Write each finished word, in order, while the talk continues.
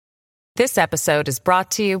This episode is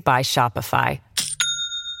brought to you by Shopify.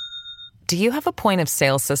 Do you have a point of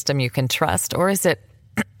sale system you can trust, or is it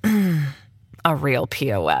a real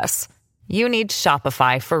POS? You need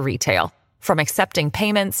Shopify for retail. From accepting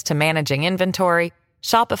payments to managing inventory,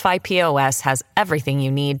 Shopify POS has everything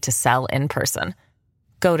you need to sell in person.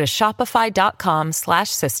 Go to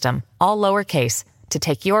shopify.com/system, all lowercase, to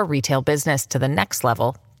take your retail business to the next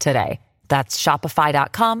level today. That's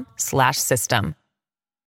shopify.com/system.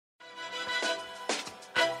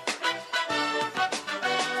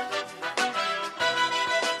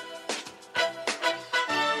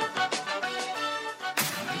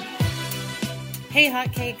 Hey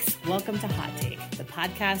hotcakes, welcome to Hot Take, the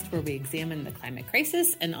podcast where we examine the climate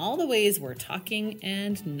crisis and all the ways we're talking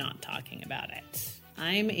and not talking about it.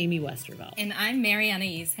 I'm Amy Westervelt. And I'm Mariana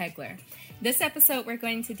Hegler. This episode, we're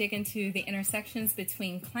going to dig into the intersections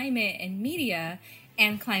between climate and media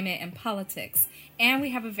and climate and politics. And we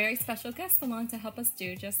have a very special guest along to help us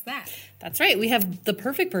do just that. That's right. We have the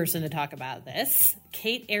perfect person to talk about this,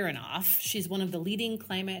 Kate Aronoff. She's one of the leading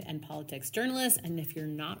climate and politics journalists. And if you're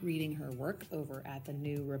not reading her work over at the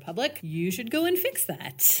New Republic, you should go and fix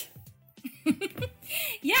that.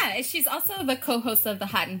 Yeah, she's also the co-host of the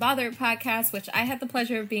Hot and Bothered podcast, which I had the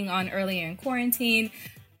pleasure of being on earlier in quarantine.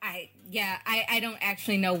 I don't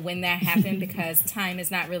actually know when that happened because time is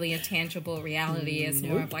not really a tangible reality. It's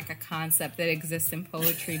more of like a concept that exists in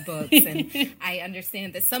poetry books. And I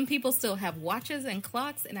understand that some people still have watches and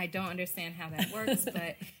clocks, and I don't understand how that works.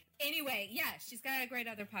 But anyway, yeah, she's got a great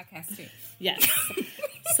other podcast too. Yes.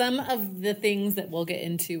 Some of the things that we'll get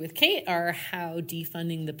into with Kate are how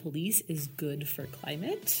defunding the police is good for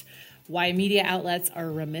climate, why media outlets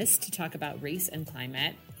are remiss to talk about race and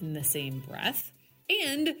climate in the same breath,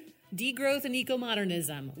 and degrowth and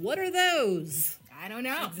eco-modernism. What are those? I don't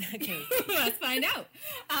know. Exactly. Let's find out.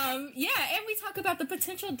 And we talk about the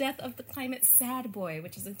potential death of the climate sad boy,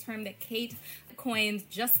 which is a term that Kate coined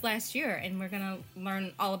just last year. And we're going to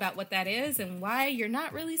learn all about what that is and why you're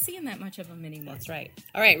not really seeing that much of them anymore. That's right.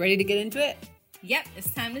 All right, ready to get into it? Yep,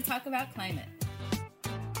 it's time to talk about climate.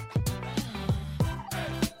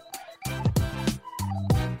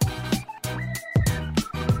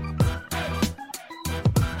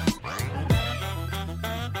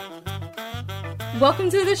 Welcome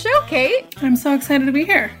to the show, Kate. I'm so excited to be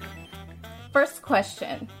here. First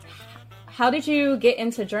question. How did you get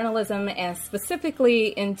into journalism and specifically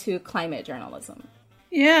into climate journalism?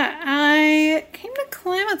 Yeah, I came to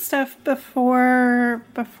climate stuff before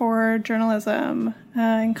journalism.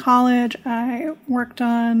 In college, I worked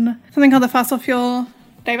on something called the Fossil Fuel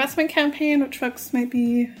Divestment Campaign, which folks might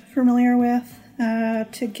be familiar with,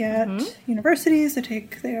 to get universities to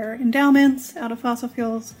take their endowments out of fossil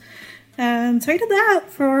fuels. And so I did that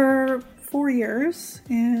for 4 years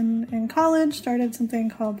in college, started something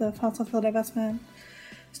called the Fossil Fuel Divestment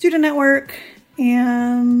Student Network,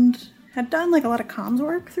 and had done like a lot of comms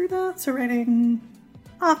work through that. So writing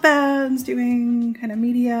op-eds, doing kind of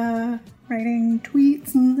media, writing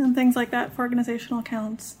tweets and things like that for organizational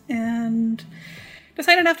accounts. And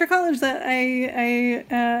decided after college that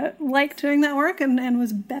I liked doing that work and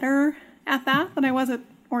was better at that than I was at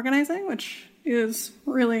organizing, which is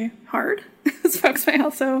really hard, as folks may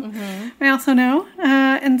also know.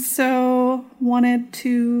 And so wanted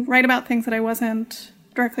to write about things that I wasn't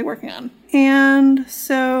directly working on. And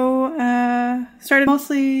so started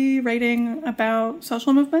mostly writing about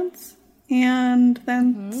social movements, and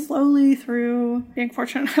then slowly through being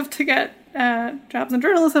fortunate enough to get jobs in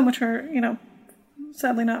journalism, which are,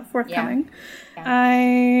 sadly not forthcoming,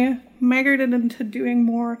 I migrated into doing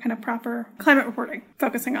more kind of proper climate reporting,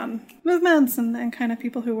 focusing on movements and kind of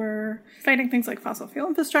people who were fighting things like fossil fuel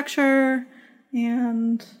infrastructure,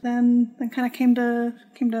 and then kind of came to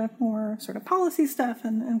more sort of policy stuff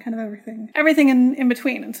and kind of everything in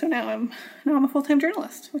between. And so now I'm a full-time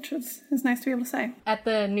journalist, which is nice to be able to say. At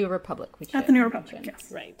the New Republic, at the New Republic,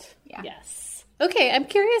 yes. Right. Yeah. Yes. Okay, I'm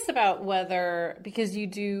curious about whether, because you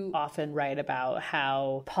do often write about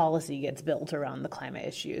how policy gets built around the climate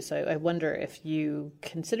issue, so I wonder if you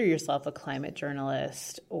consider yourself a climate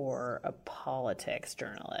journalist or a politics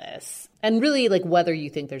journalist, and really like whether you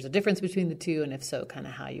think there's a difference between the two, and if so, kind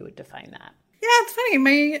of how you would define that. Yeah, it's funny.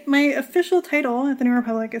 My official title at the New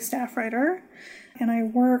Republic is staff writer, and I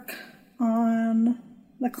work on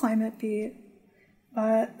the climate beat,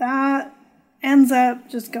 but that ends up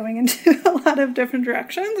just going into a lot of different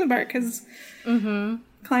directions, in part because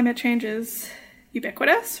climate change is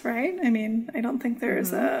ubiquitous, right? I mean, I don't think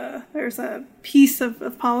there's a piece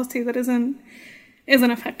of policy that isn't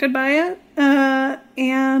affected by it.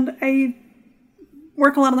 And I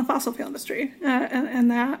work a lot in the fossil fuel industry, and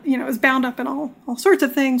that, is bound up in all sorts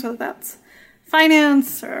of things, whether that's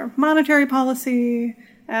finance or monetary policy,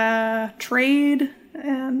 trade,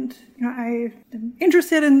 and I am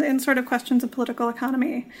interested in sort of questions of political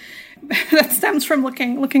economy that stems from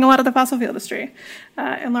looking a lot at the fossil fuel industry,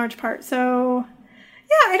 in large part. So,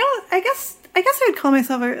 yeah, I guess I would call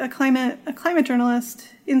myself a climate journalist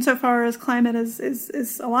insofar as climate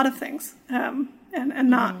is a lot of things, and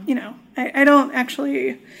not, I don't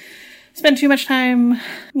actually spend too much time,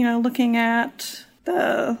 looking at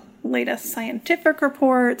the latest scientific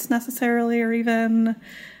reports necessarily, or even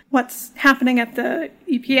what's happening at the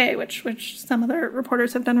EPA, which some other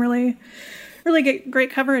reporters have done really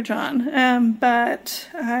great coverage on. But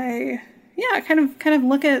I kind of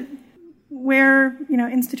look at where,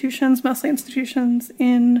 institutions, mostly institutions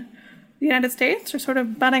in the United States, are sort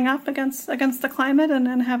of butting up against the climate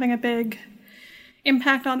and having a big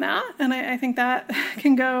impact on that. And I think that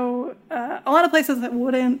can go a lot of places that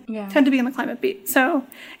wouldn't tend to be in the climate beat. So,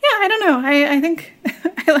 yeah, I don't know. I think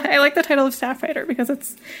I like the title of staff writer because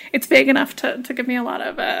it's vague enough to give me a lot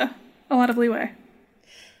of leeway.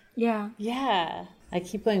 Yeah. Yeah. I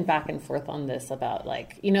keep going back and forth on this about,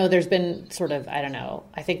 there's been sort of, I don't know,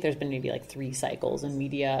 I think there's been maybe 3 cycles in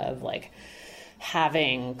media of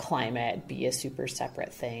having climate be a super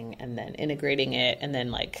separate thing and then integrating it and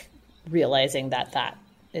then realizing that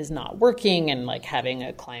is not working and having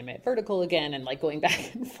a climate vertical again and going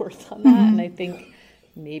back and forth on that. Mm-hmm. And I think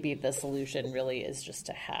maybe the solution really is just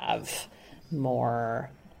to have more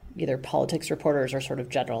either politics reporters or sort of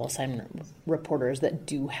general assignment reporters that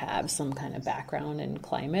do have some kind of background in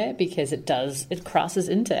climate, because it crosses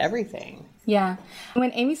into everything. Yeah.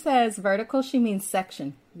 When Amy says vertical, she means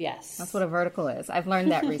section. Yes. That's what a vertical is. I've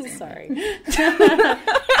learned that recently. Sorry.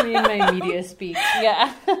 Me and my media speak.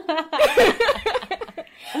 Yeah.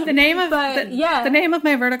 The name of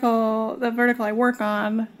my vertical, the vertical I work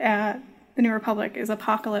on at the New Republic, is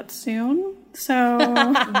Apocalypse Soon. So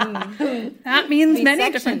that means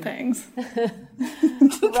many different things.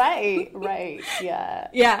 Right. Yeah.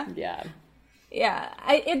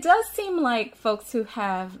 It does seem like folks who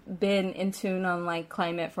have been in tune on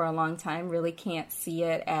climate for a long time really can't see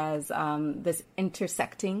it as this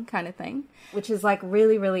intersecting kind of thing, which is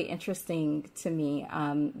really, really interesting to me,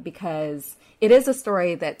 because it is a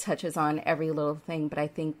story that touches on every little thing. But I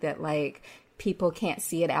think that people can't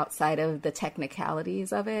see it outside of the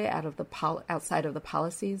technicalities of it, outside of the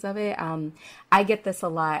policies of it. I get this a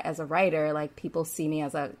lot as a writer. People see me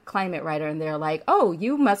as a climate writer, and they're like, "Oh,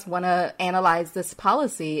 you must want to analyze this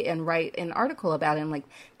policy and write an article about it." And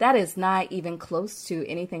that is not even close to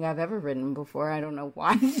anything I've ever written before. I don't know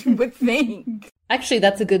why you would think. Actually,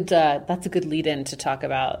 that's a good lead in to talk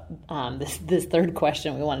about this third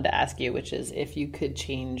question we wanted to ask you, which is if you could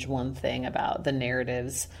change one thing about the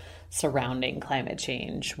narratives surrounding climate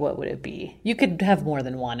change, what would it be? You could have more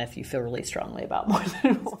than one if you feel really strongly about more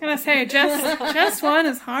than one. I was gonna say just one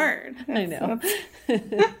is hard. I know.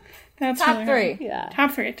 That's top really 3. Yeah.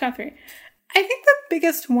 Top three. I think the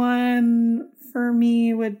biggest one for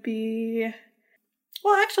me would be,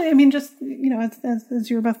 well, actually, I mean, just as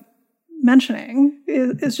you were both mentioning,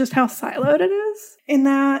 is just how siloed it is. In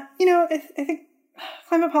that, I think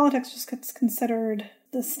climate politics just gets considered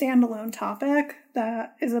the standalone topic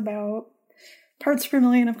that is about parts per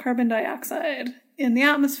million of carbon dioxide in the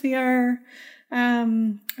atmosphere,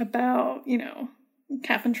 about,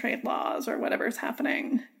 cap and trade laws or whatever's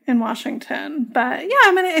happening in Washington. But yeah,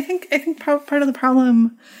 I mean, I think part of the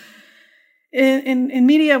problem in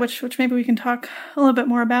media, which maybe we can talk a little bit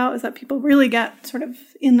more about, is that people really get sort of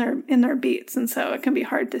in their beats. And so it can be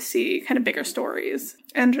hard to see kind of bigger stories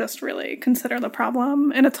and just really consider the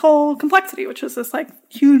problem in its whole complexity, which is this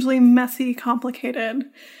hugely messy, complicated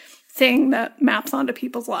thing that maps onto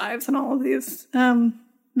people's lives in all of these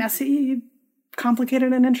messy,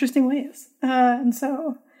 complicated, and interesting ways. And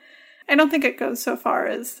so I don't think it goes so far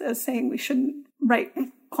as saying we shouldn't write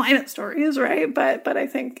climate stories, right? But I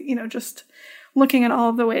think, just looking at all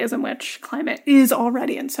of the ways in which climate is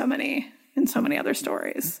already in so many other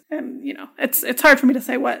stories. And, it's hard for me to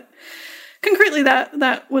say what concretely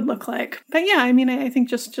that would look like. But yeah, I mean, I think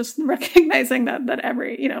just recognizing that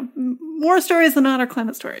every, more stories than not are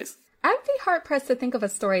climate stories. I'd be hard pressed to think of a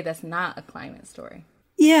story that's not a climate story.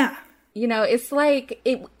 Yeah. It's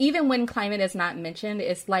even when climate is not mentioned,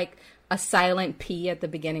 it's like a silent P at the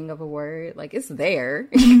beginning of a word. It's there,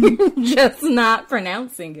 just not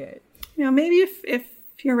pronouncing it. Maybe if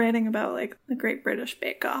you're writing about the Great British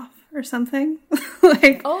Bake Off or something.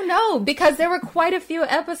 Oh no, because there were quite a few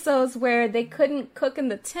episodes where they couldn't cook in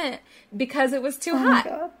the tent because it was too hot.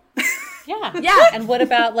 God. Yeah, Yeah. And what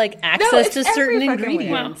about like access to certain every fucking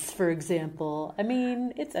ingredients, for example? I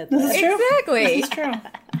mean, it's endless. Exactly. This is true.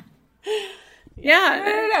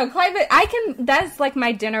 Yeah. No. Climate. That's like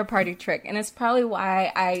my dinner party trick, and it's probably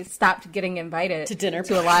why I stopped getting invited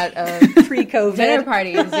to a lot of pre-COVID dinner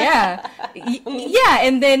parties. Yeah, yeah.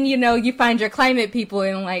 And then you find your climate people,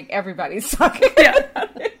 and like everybody's talking. Yeah.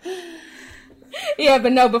 Yeah,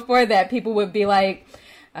 but no. Before that, people would be like,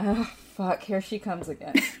 "Oh fuck, here she comes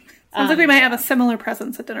again." Sounds like we might have a similar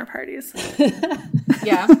presence at dinner parties.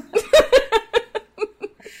 Yeah.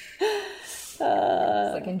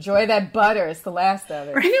 It's like, enjoy that butter. It's the last of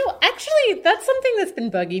it. Actually, that's something that's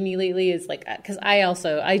been bugging me lately is like, because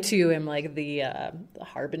I too am like the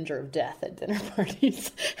harbinger of death at dinner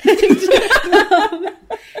parties.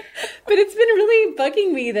 But it's been really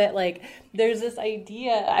bugging me that like, there's this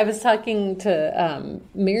idea, I was talking to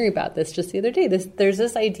Mary about this just the other day, there's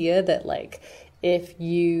this idea that like, if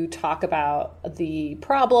you talk about the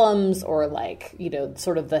problems or like,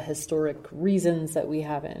 sort of the historic reasons that we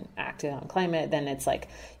haven't acted on climate, then it's like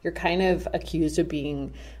you're kind of accused of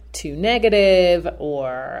being too negative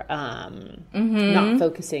or not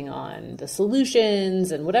focusing on the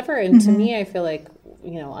solutions and whatever. And to me, I feel like,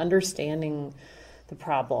 understanding the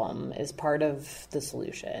problem is part of the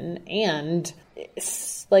solution, and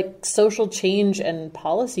it's like social change and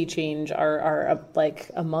policy change are like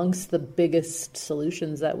amongst the biggest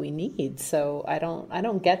solutions that we need. So I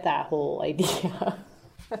don't get that whole idea.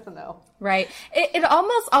 I don't know. Right. It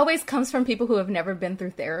almost always comes from people who have never been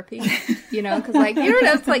through therapy, because like,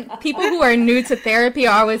 it's like people who are new to therapy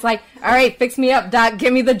are always like, all right, fix me up, doc,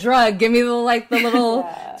 give me the drug, give me the little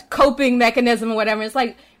coping mechanism or whatever. It's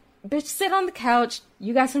like, bitch, sit on the couch.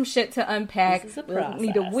 You got some shit to unpack. This is a we'll process.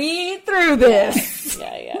 need to weed through this.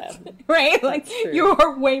 Yeah. Right? Like, you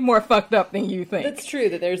are way more fucked up than you think. It's true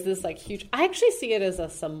that there's this like huge, I actually see it as a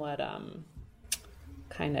somewhat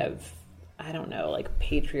kind of, I don't know, like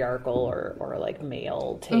patriarchal or like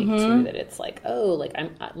male take too, that it's like, oh, like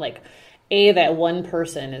I'm like, that one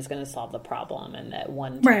person is going to solve the problem, and that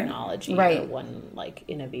one technology or one like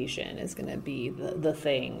innovation is going to be the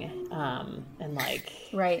thing, and like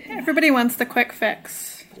everybody wants the quick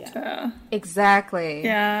fix. Exactly.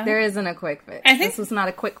 Yeah, there isn't a quick fix. This was not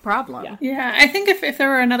a quick problem. Yeah, I think if there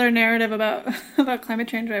were another narrative about climate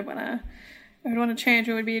change, I would want to change.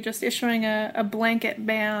 It would be just issuing a blanket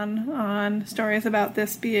ban on stories about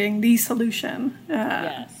this being the solution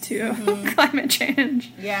to climate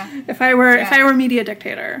change. Yeah. If I were media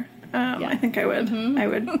dictator, I think I would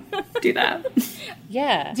do that.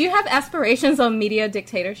 Yeah. Do you have aspirations on media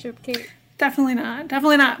dictatorship, Kate? Definitely not.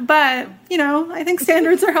 But I think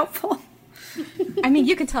standards are helpful. I mean,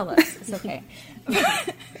 you can tell us. It's okay.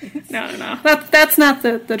 No. That's not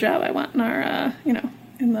the job I want in our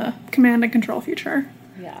in the command and control future.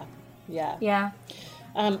 Yeah.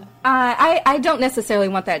 I don't necessarily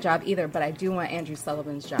want that job either, but I do want Andrew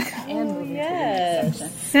Sullivan's job. And moving to the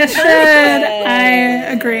next section.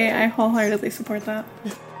 I agree. I wholeheartedly support that.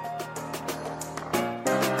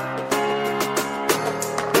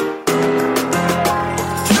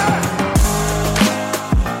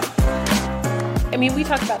 I mean, we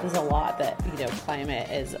talk about this a lot, that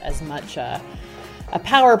climate is as much a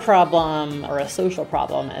power problem or a social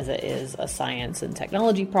problem as it is a science and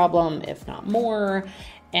technology problem, if not more.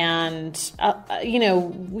 And,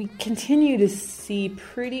 we continue to see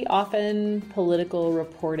pretty often political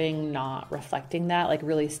reporting not reflecting that, like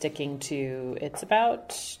really sticking to it's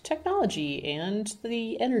about technology and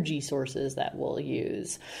the energy sources that we'll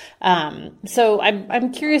use. So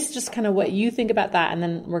I'm curious just kind of what you think about that. And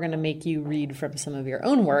then we're going to make you read from some of your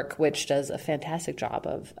own work, which does a fantastic job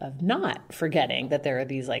of not forgetting that there are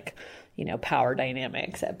these power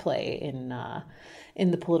dynamics at play in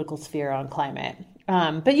the political sphere on climate.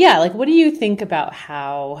 But yeah, like, what do you think about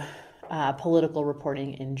how political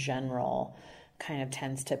reporting in general kind of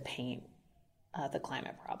tends to paint the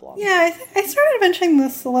climate problem? Yeah, I started mentioning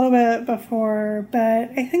this a little bit before,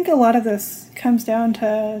 but I think a lot of this comes down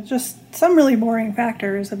to just some really boring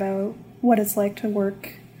factors about what it's like to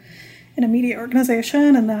work in a media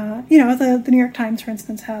organization, and that, the New York Times, for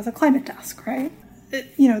instance, has a climate desk, right?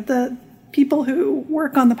 The people who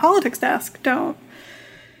work on the politics desk don't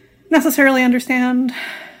necessarily understand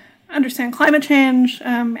climate change.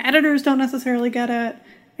 Editors don't necessarily get it,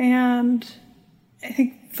 and I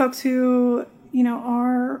think folks who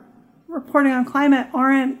are reporting on climate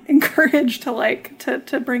aren't encouraged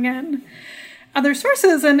to bring in other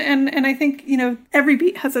sources, and I think every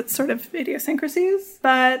beat has its sort of idiosyncrasies,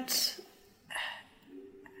 but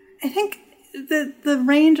I think the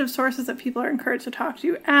range of sources that people are encouraged to talk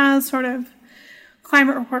to as sort of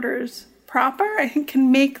climate reporters proper, I think, can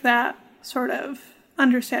make that sort of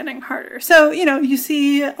understanding harder. So, you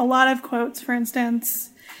see a lot of quotes, for instance,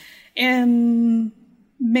 in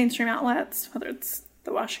mainstream outlets, whether it's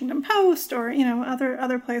the Washington Post or,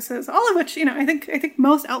 other places, all of which, I think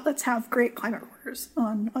most outlets have great climate reporters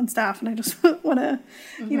on staff. And I just want to,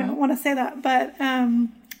 want to say that. But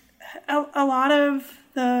a lot of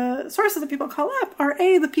the sources that people call up are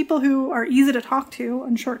the people who are easy to talk to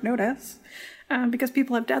on short notice. Because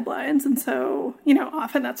people have deadlines. And so,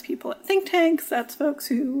 often that's people at think tanks, that's folks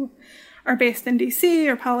who are based in DC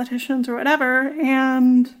or politicians or whatever.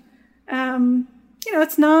 And,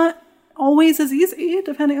 it's not always as easy,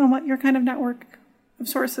 depending on what your kind of network of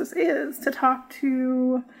sources is, to talk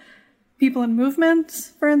to people in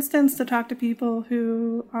movements, for instance, to talk to people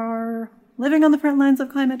who are living on the front lines of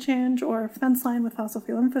climate change or fence line with fossil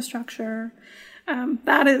fuel infrastructure.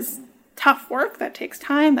 That is tough work. That takes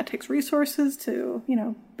time, that takes resources to,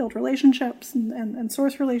 build relationships and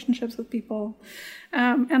source relationships with people.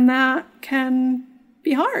 And that can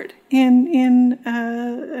be hard in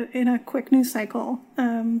a quick news cycle.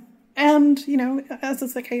 And, as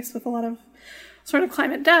is the case with a lot of sort of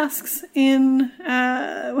climate desks when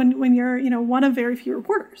you're, one of very few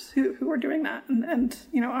reporters who are doing that and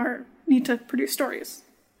need to produce stories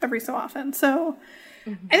every so often. So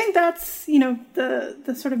I think that's,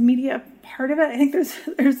 the sort of media part of it. I think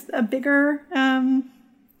there's a bigger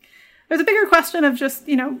question of just,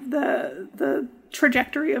 the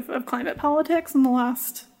trajectory of climate politics in the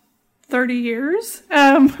last 30 years,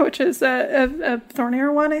 which is a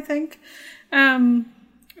thornier one, I think,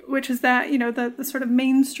 which is that, the sort of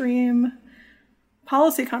mainstream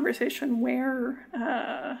policy conversation where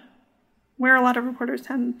a lot of reporters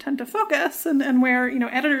tend to focus and where,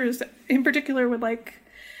 editors in particular would like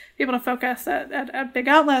people to focus at big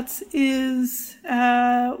outlets is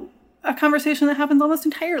a conversation that happens almost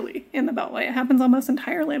entirely in the Beltway. It happens almost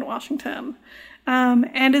entirely in Washington.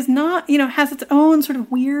 And is not, has its own sort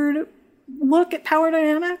of weird look at power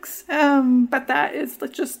dynamics. But that is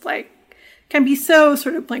just can be so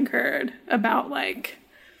sort of blinkered about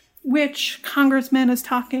which congressman is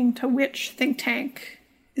talking to which think tank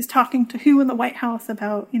is talking to who in the White House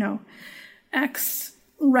about, X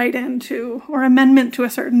write-in to or amendment to a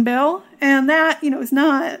certain bill. And that, is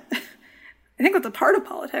not, I think that's a part of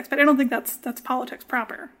politics, but I don't think that's politics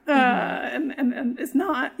proper. And is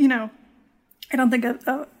not, I don't think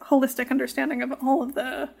a holistic understanding of all of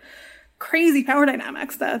the crazy power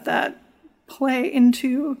dynamics that play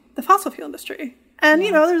into the fossil fuel industry. And,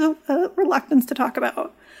 there's a reluctance to talk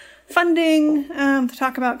about funding, to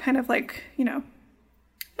talk about kind of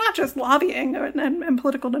not just lobbying and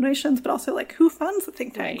political donations, but also who funds the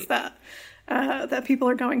think tanks that people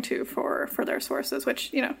are going to for their sources,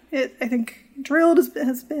 which, I think Drilled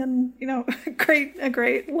has been, a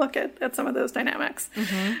great look at some of those dynamics.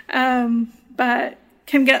 But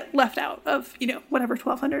can get left out of, whatever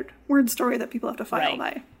 1,200 word story that people have to file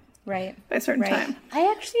by a certain time.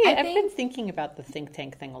 I've been thinking about the think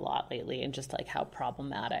tank thing a lot lately and just how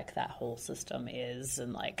problematic that whole system is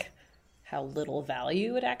and how little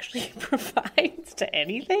value it actually provides to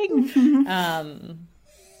anything. I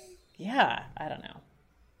don't know.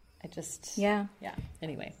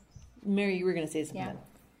 Anyway, Mary, you were going to say something.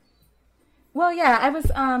 Well, yeah, I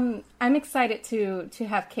was. I'm excited to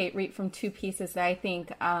have Kate read from two pieces that I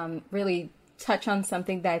think really touch on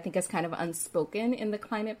something that I think is kind of unspoken in the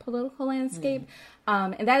climate political landscape,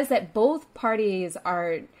 and that is that both parties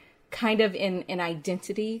are kind of in an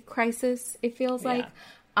identity crisis. It feels like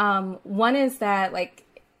one is that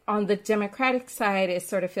on the Democratic side, it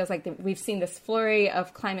sort of feels like we've seen this flurry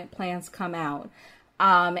of climate plans come out.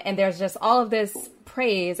 And there's just all of this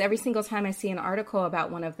praise. Every single time I see an article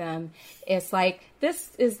about one of them, it's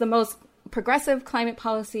this is the most progressive climate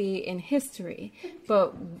policy in history.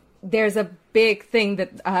 But there's a big thing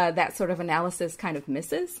that that sort of analysis kind of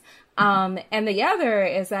misses. And the other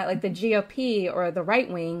is that the GOP or the right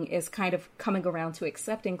wing is kind of coming around to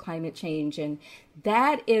accepting climate change. And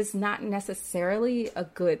that is not necessarily a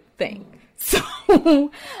good thing. So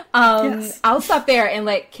I'll stop there and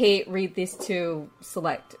let Kate read these two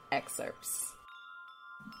select excerpts.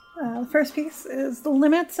 The first piece is the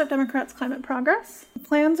limits of Democrats' climate progress. The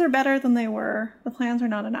plans are better than they were. The plans are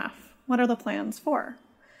not enough. What are the plans for?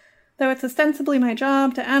 Though it's ostensibly my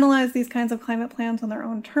job to analyze these kinds of climate plans on their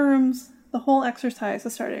own terms, the whole exercise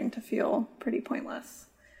is starting to feel pretty pointless.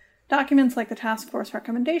 Documents like the task force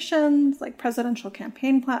recommendations, like presidential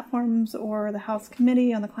campaign platforms, or the House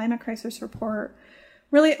Committee on the Climate Crisis Report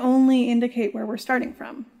really only indicate where we're starting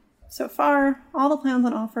from. So far, all the plans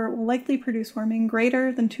on offer will likely produce warming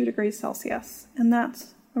greater than 2 degrees Celsius, and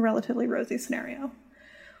that's a relatively rosy scenario.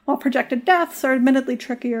 While projected deaths are admittedly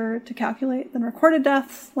trickier to calculate than recorded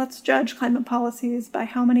deaths, let's judge climate policies by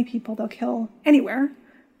how many people they'll kill anywhere,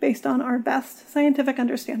 based on our best scientific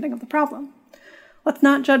understanding of the problem. Let's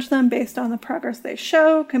not judge them based on the progress they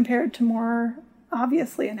show compared to more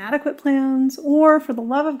obviously inadequate plans, or, for the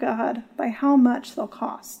love of God, by how much they'll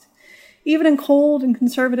cost. Even in cold and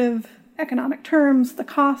conservative economic terms, the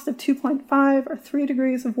cost of 2.5 or 3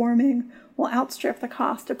 degrees of warming will outstrip the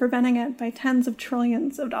cost of preventing it by tens of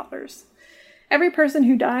trillions of dollars. Every person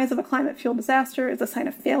who dies of a climate-fueled disaster is a sign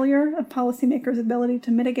of failure of policymakers' ability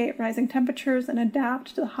to mitigate rising temperatures and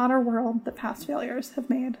adapt to the hotter world that past failures have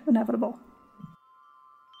made inevitable.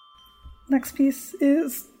 Next piece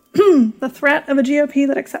is the threat of a GOP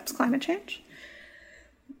that accepts climate change.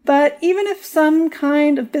 But even if some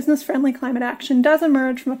kind of business-friendly climate action does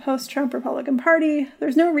emerge from a post-Trump Republican Party,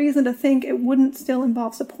 there's no reason to think it wouldn't still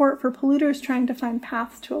involve support for polluters trying to find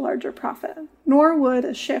paths to a larger profit. Nor would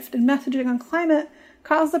a shift in messaging on climate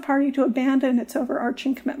cause the party to abandon its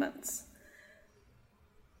overarching commitments.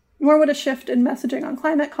 Nor would a shift in messaging on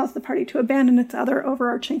climate cause the party to abandon its other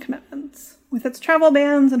overarching commitments. With its travel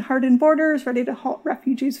bans and hardened borders ready to halt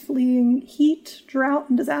refugees fleeing heat, drought,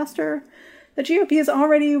 and disaster, the GOP is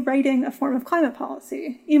already writing a form of climate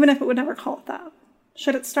policy, even if it would never call it that.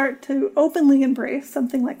 Should it start to openly embrace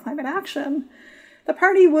something like climate action, the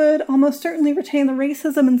party would almost certainly retain the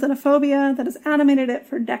racism and xenophobia that has animated it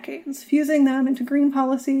for decades, fusing them into green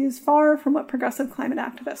policies far from what progressive climate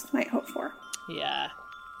activists might hope for. Yeah,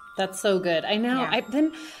 that's so good. I know. Yeah. I've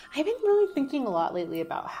been really thinking a lot lately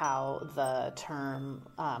about how the term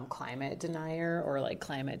climate denier or like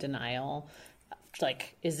climate denial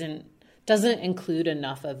like doesn't include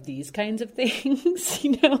enough of these kinds of things,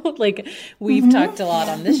 you know, like we've talked a lot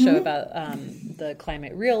on this show about the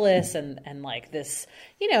climate realists and like this,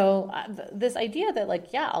 you know, this idea that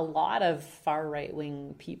like, yeah, a lot of far right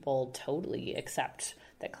wing people totally accept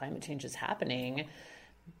that climate change is happening,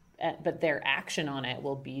 but their action on it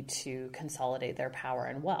will be to consolidate their power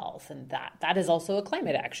and wealth. And that is also a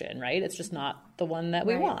climate action, right? It's just not the one that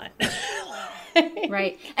we want.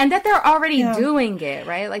 Right. And that they're already doing it,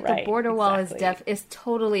 right? Like the border wall is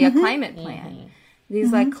totally a climate plan.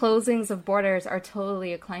 These like closings of borders are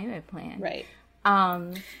totally a climate plan. Right.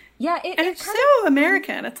 It's so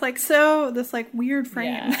American. It's like so this like weird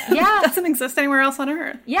frame. Yeah. Doesn't exist anywhere else on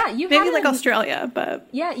Earth. Yeah, maybe like Australia, but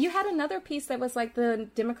you had another piece that was like the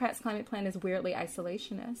Democrats' climate plan is weirdly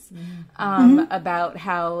isolationist, about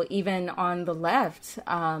how even on the left,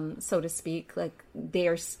 so to speak, like they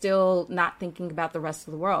are still not thinking about the rest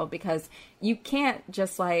of the world because you can't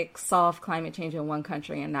just like solve climate change in one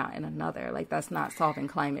country and not in another. Like that's not solving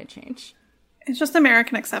climate change. It's just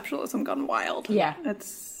American exceptionalism gone wild. Yeah,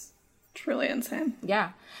 it's truly insane.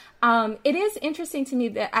 Yeah. It is interesting to me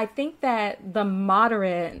that I think that the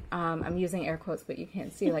moderate, I'm using air quotes, but you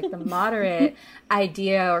can't see, like the moderate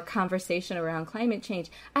idea or conversation around climate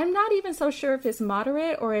change, I'm not even so sure if it's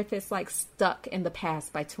moderate or if it's like stuck in the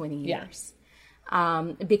past by 20 years.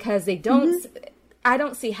 Because they don't, I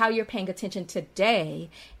don't see how you're paying attention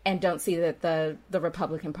today and don't see that the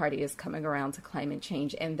Republican Party is coming around to climate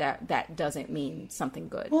change and that doesn't mean something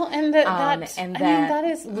good. Well, and that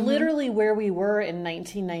is literally where we were in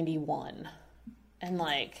 1991. And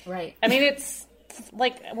like, right. I mean, it's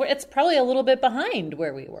like, it's probably a little bit behind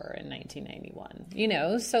where we were in 1991, you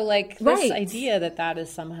know? So like this idea that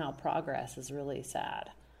is somehow progress is really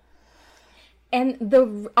sad.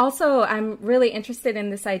 And also, I'm really interested in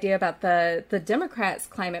this idea about the Democrats'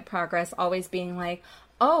 climate progress always being like,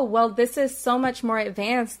 oh, well, this is so much more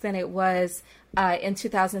advanced than it was in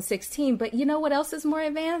 2016. But you know what else is more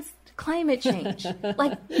advanced? Climate change.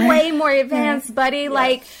 Like, way more advanced, buddy. Yeah.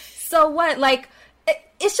 Like, so what? Like,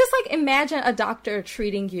 it's just like, imagine a doctor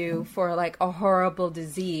treating you for like a horrible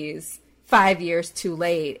disease 5 years too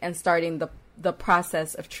late and starting the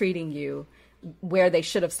process of treating you where they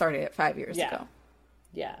should have started it 5 years ago.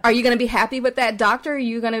 Yeah. Are you going to be happy with that doctor? Or are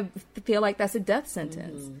you going to feel like that's a death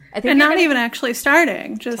sentence? I think, and not even actually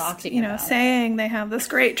starting, just saying they have this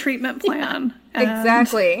great treatment plan.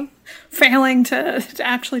 Exactly. Failing to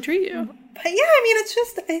actually treat you. But yeah, I mean, it's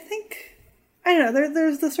just, I think, I don't know,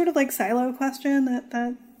 there's the sort of like silo question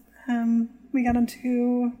that we got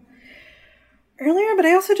into earlier, but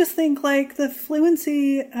I also just think like the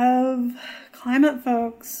fluency of climate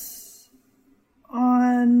folks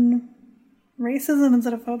on racism and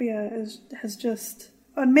xenophobia has just,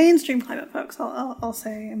 on mainstream climate folks, I'll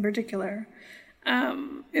say in particular,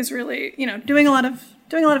 is really, you know, doing a lot of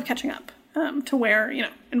catching up to where, you know,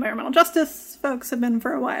 environmental justice folks have been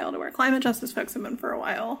for a while, to where climate justice folks have been for a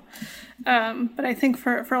while. But I think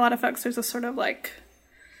for a lot of folks, there's a sort of like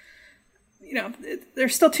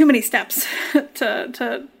there's still too many steps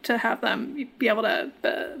to have them be able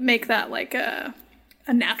to make that like a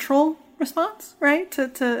natural response, right?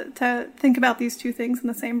 To think about these two things in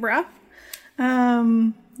the same breath.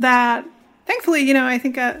 That thankfully, I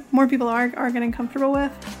think more people are getting comfortable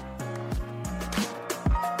with.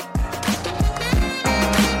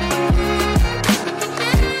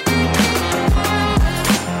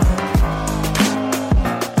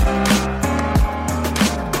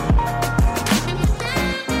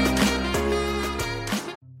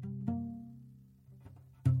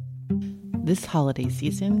 This holiday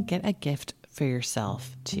season, get a gift for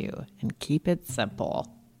yourself too, and keep it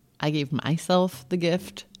simple. I gave myself the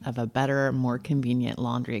gift of a better, more convenient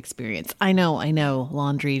laundry experience. I know,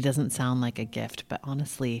 laundry doesn't sound like a gift, but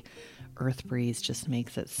honestly, Earth Breeze just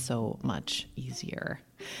makes it so much easier.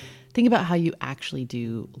 Think about how you actually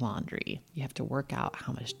do laundry. You have to work out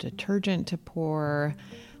how much detergent to pour,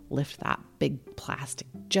 lift that big plastic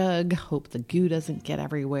jug, hope the goo doesn't get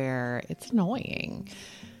everywhere. It's annoying.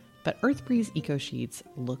 But Earth Breeze Eco Sheets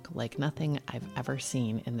look like nothing I've ever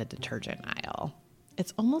seen in the detergent aisle.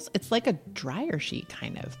 It's like a dryer sheet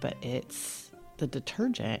kind of, but it's the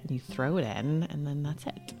detergent and you throw it in and then that's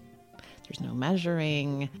it. There's no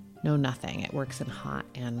measuring, no nothing. It works in hot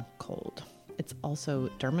and cold. It's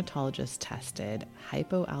also dermatologist tested,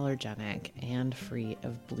 hypoallergenic, and free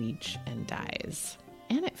of bleach and dyes.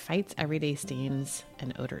 And it fights everyday stains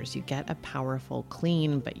and odors. You get a powerful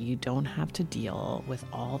clean, but you don't have to deal with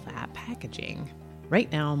all that packaging.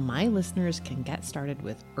 Right now, my listeners can get started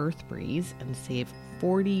with Earth Breeze and save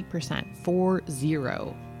 40%,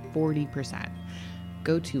 40%.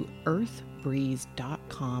 Go to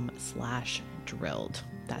earthbreeze.com/drilled.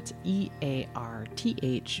 That's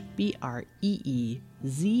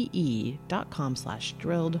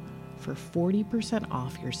EARTHBREEZE.com/drilled for 40%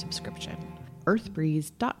 off your subscription.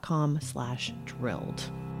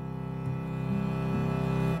 earthbreeze.com/drilled.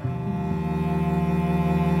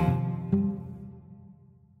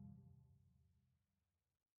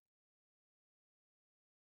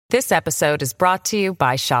 This episode is brought to you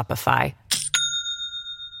by Shopify.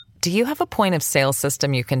 Do you have a point of sale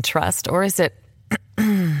system you can trust, or is it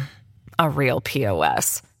a real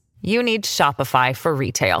POS? You need Shopify for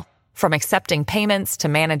retail. From accepting payments to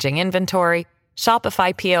managing inventory,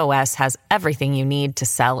 Shopify POS has everything you need to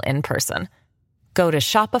sell in person. Go to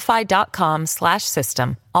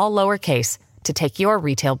shopify.com/system, all lowercase, to take your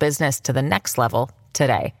retail business to the next level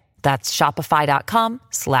today. That's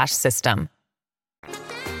shopify.com/system.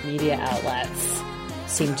 Media outlets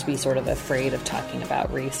seem to be sort of afraid of talking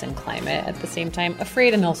about race and climate at the same time.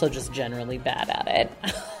 Afraid and also just generally bad at it.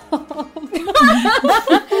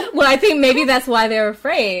 Well, I think maybe that's why they're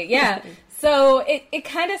afraid. Yeah. So it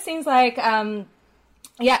kind of seems like,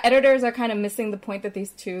 editors are kind of missing the point that these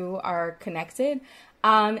two are connected.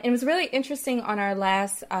 It was really interesting on our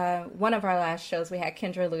one of our last shows. We had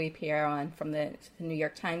Kendra Louis-Pierre on from the New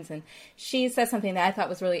York Times, and she said something that I thought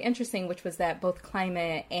was really interesting, which was that both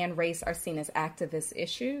climate and race are seen as activist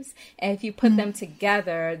issues. And if you put them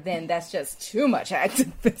together, then that's just too much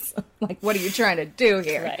activism. Like, what are you trying to do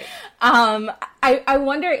here? Right. I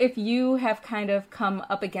wonder if you have kind of come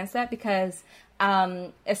up against that because,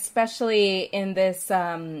 especially in this,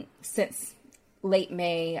 since late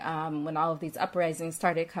May, when all of these uprisings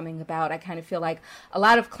started coming about, I kind of feel like a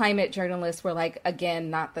lot of climate journalists were like, again,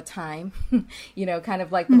 not the time, kind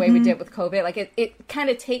of like the way we did with COVID. Like it kind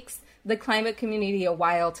of takes the climate community a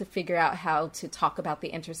while to figure out how to talk about the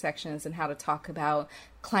intersections and how to talk about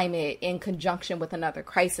climate in conjunction with another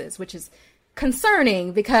crisis, which is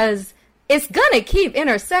concerning because it's going to keep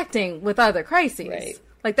intersecting with other crises. Right.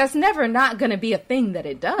 Like that's never not going to be a thing that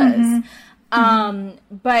it does.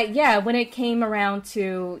 But yeah, when it came around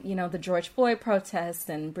to, the George Floyd protests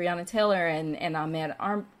and Breonna Taylor and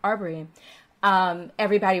Ahmaud Arbery,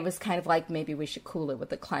 everybody was kind of like, maybe we should cool it with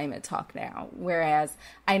the climate talk now. Whereas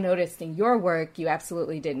I noticed in your work, you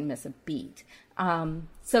absolutely didn't miss a beat.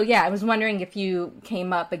 So yeah, I was wondering if you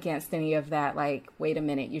came up against any of that, like, wait a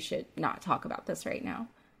minute, you should not talk about this right now.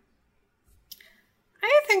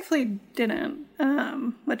 I thankfully didn't,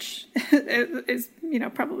 which is,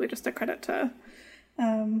 probably just a credit to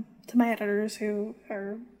my editors who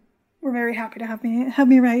were very happy to have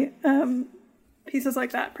me write pieces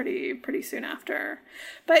like that pretty soon after.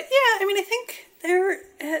 But yeah, I think there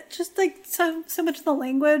just like so much of the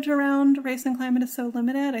language around race and climate is so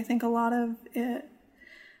limited. I think a lot of it,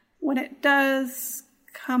 when it does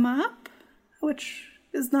come up, which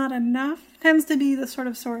is not enough, tends to be the sort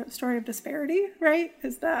of story of disparity, right?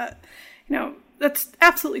 Is that, that's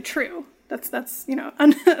absolutely true. That's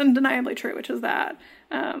undeniably true, which is that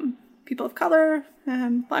people of color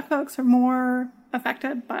and Black folks are more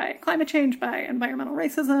affected by climate change, by environmental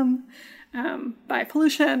racism, by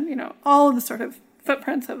pollution, all of the sort of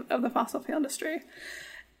footprints of the fossil fuel industry.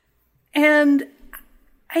 And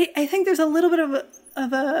I think there's a little bit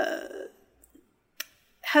of a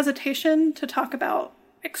hesitation to talk about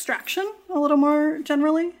extraction a little more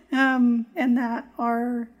generally, and that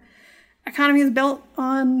our economy is built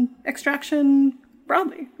on extraction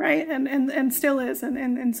broadly, right? And still is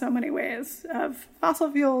in so many ways, of fossil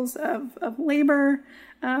fuels, of labor,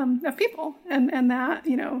 of people. And that,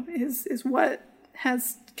 is what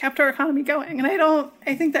has kept our economy going. And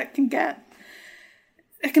I think that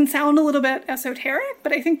it can sound a little bit esoteric,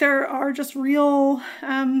 but I think there are just real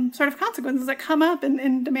sort of consequences that come up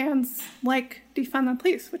in demands like defund the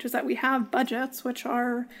police, which is that we have budgets which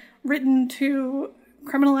are written to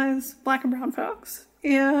criminalize Black and brown folks,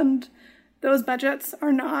 and those budgets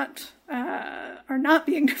are not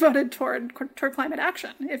being devoted toward climate action.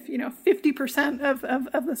 If 50%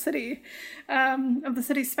 of the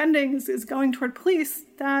city's spending is going toward police,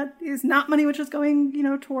 that is not money which is going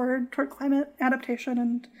toward climate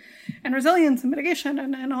adaptation and resilience and mitigation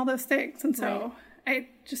and all those things. And so I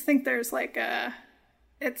just think there's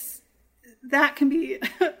that can be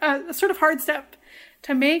a sort of hard step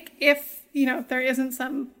to make if there isn't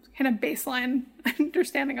some kind of baseline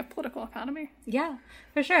understanding of political economy. Yeah,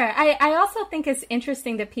 for sure. I also think it's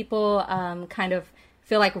interesting that people kind of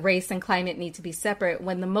feel like race and climate need to be separate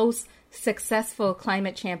when the most successful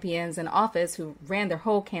climate champions in office who ran their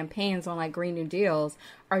whole campaigns on like Green New Deals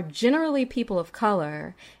are generally people of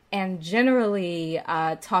color and generally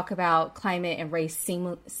talk about climate and race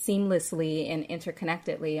seamlessly and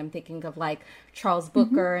interconnectedly. I'm thinking of like Charles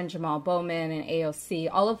Booker and Jamal Bowman and AOC,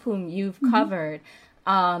 all of whom you've covered.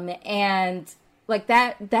 And like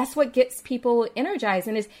that's what gets people energized.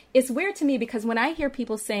 And it's weird to me because when I hear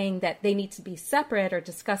people saying that they need to be separate or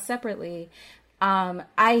discussed separately,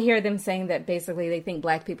 I hear them saying that basically they think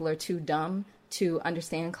Black people are too dumb to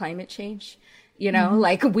understand climate change.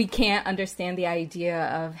 Like we can't understand the idea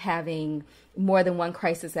of having more than one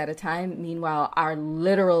crisis at a time. Meanwhile, our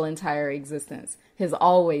literal entire existence has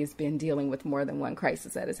always been dealing with more than one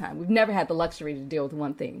crisis at a time. We've never had the luxury to deal with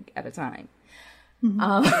one thing at a time.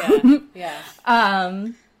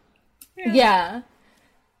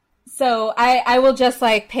 So I will just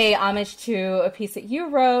like pay homage to a piece that you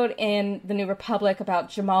wrote in the New Republic about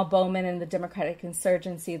Jamal Bowman and the Democratic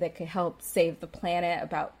insurgency that could help save the planet,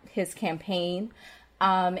 about his campaign.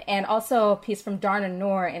 And also a piece from Darna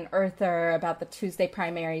Noor and Earther about the Tuesday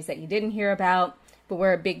primaries that you didn't hear about, but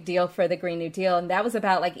were a big deal for the Green New Deal. And that was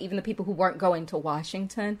about like even the people who weren't going to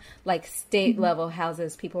Washington, like state level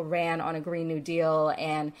houses, people ran on a Green New Deal.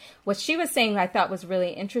 And what she was saying I thought was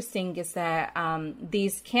really interesting is that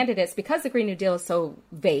these candidates, because the Green New Deal is so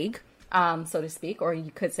vague, so to speak, or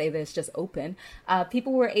you could say that it's just open,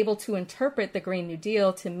 people were able to interpret the Green New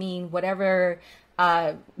Deal to mean whatever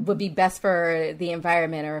would be best for the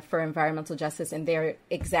environment or for environmental justice in their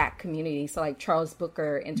exact community. So like Charles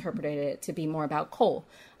Booker interpreted it to be more about coal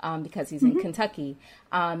because he's in Kentucky.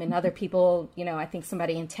 And other people, I think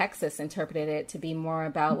somebody in Texas interpreted it to be more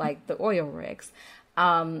about like the oil rigs.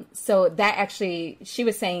 So that actually, she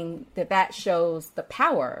was saying that shows the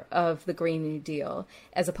power of the Green New Deal,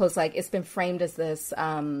 as opposed to like it's been framed as this,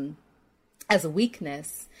 as a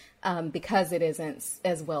weakness because it isn't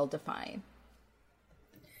as well defined.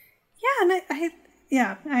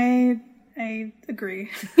 Yeah, and I agree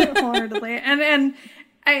wholeheartedly, and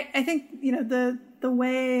I think the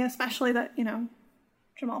way, especially that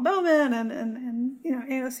Jamal Bowman and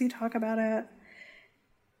AOC talk about it,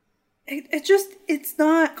 it's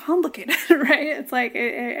not complicated, right? It's like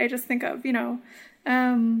I just think of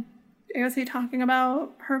AOC talking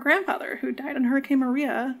about her grandfather who died in Hurricane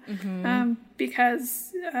Maria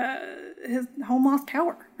because his home lost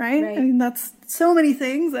power, right? I mean, that's so many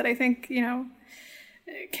things that I think,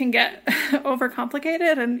 can get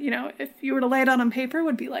overcomplicated. And, if you were to lay it out on paper,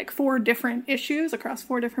 would be like 4 different issues across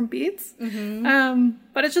 4 different beats.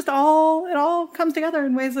 But it's just it all comes together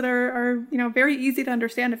in ways that are very easy to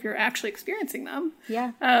understand if you're actually experiencing them.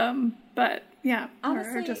 Yeah. But yeah,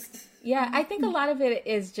 honestly, I think a lot of it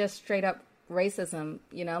is just straight up racism,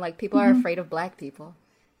 like people are afraid of Black people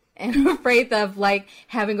and afraid of like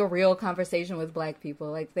having a real conversation with Black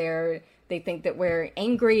people. Like they think that we're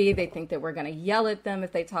angry. They think that we're going to yell at them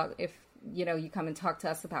if you come and talk to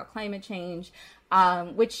us about climate change,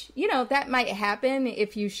 which, that might happen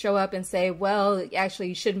if you show up and say, well, actually,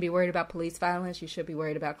 you shouldn't be worried about police violence. You should be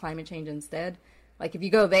worried about climate change instead. Like if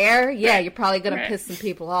you go there, you're probably going to piss some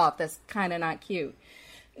people off. That's kind of not cute.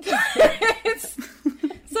 So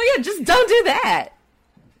just don't do that.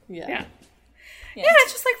 Yeah,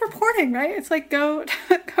 it's just like reporting, right? It's like go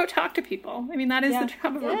talk to people. I mean, that is the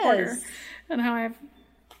job of a reporter, and how I've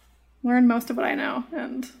learned most of what I know,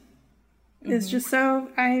 and it's just so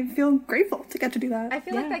I feel grateful to get to do that. I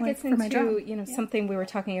feel like that gets into something we were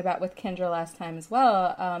talking about with Kendra last time as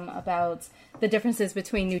well, about the differences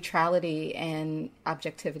between neutrality and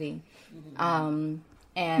objectivity,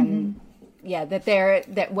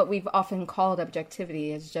 that what we've often called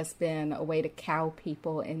objectivity has just been a way to cow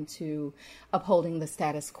people into upholding the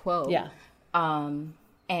status quo.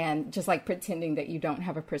 And just like pretending that you don't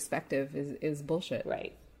have a perspective is bullshit.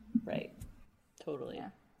 Right. Totally.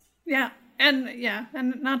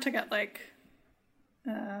 And not to get like,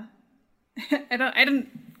 I didn't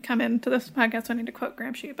come into this podcast, so I need to quote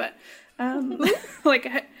Gramsci, but like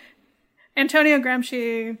Antonio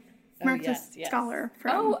Gramsci, Marxist scholar.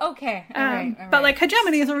 From, okay. All right. But like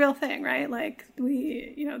hegemony is a real thing, right? Like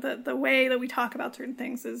the way that we talk about certain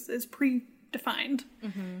things is predefined,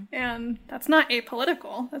 and that's not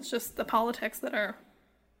apolitical. That's just the politics that are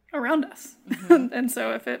around us. And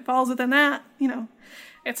so if it falls within that,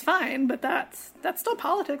 it's fine, but that's still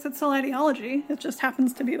politics. It's still ideology. It just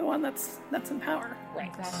happens to be the one that's in power.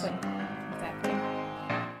 Right. Exactly.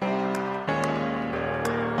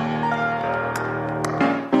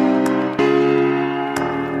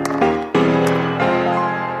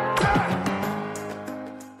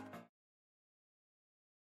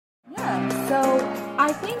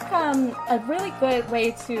 I think a really good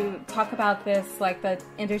way to talk about this, like the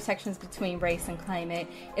intersections between race and climate,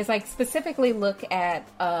 is like specifically look at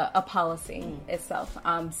a policy itself.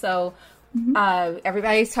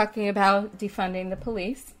 Everybody's talking about defunding the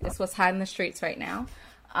police. It's what's hot in the streets right now.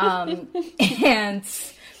 And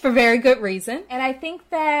for very good reason. And I think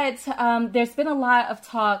that there's been a lot of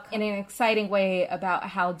talk in an exciting way about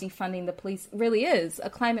how defunding the police really is a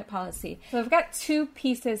climate policy. So I've got two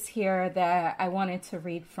pieces here that I wanted to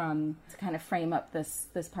read from to kind of frame up this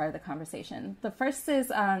part of the conversation. The first is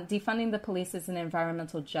Defunding the Police is an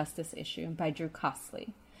Environmental Justice Issue by Drew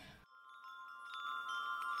Costley.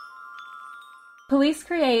 Police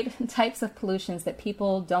create types of pollutions that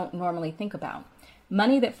people don't normally think about.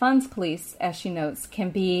 Money that funds police, as she notes,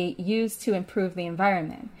 can be used to improve the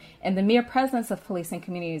environment, and the mere presence of police in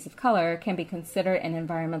communities of color can be considered an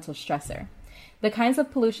environmental stressor. The kinds of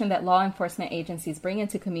pollution that law enforcement agencies bring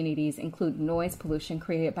into communities include noise pollution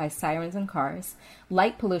created by sirens and cars,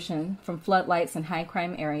 light pollution from floodlights in high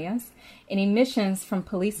crime areas, and emissions from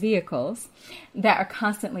police vehicles that are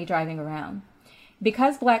constantly driving around.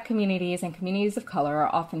 Because Black communities and communities of color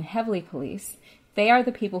are often heavily policed, they are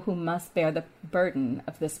the people who must bear the burden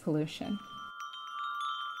of this pollution.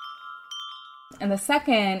 And the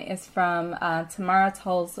second is from Tamara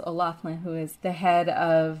Tolles O'Loughlin, who is the head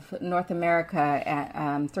of North America at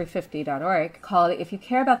 350.org, called "If You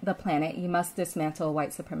Care About the Planet, You Must Dismantle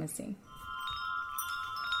White Supremacy."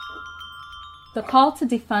 The call to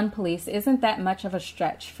defund police isn't that much of a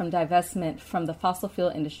stretch from divestment from the fossil fuel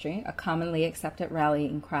industry, a commonly accepted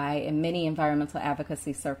rallying cry in many environmental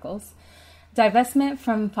advocacy circles. Divestment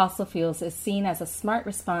from fossil fuels is seen as a smart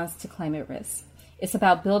response to climate risks. It's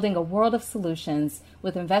about building a world of solutions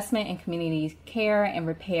with investment in community care and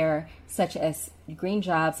repair, such as green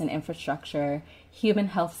jobs and infrastructure, human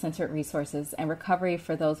health-centered resources, and recovery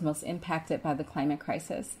for those most impacted by the climate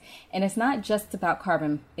crisis. And it's not just about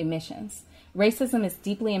carbon emissions. Racism is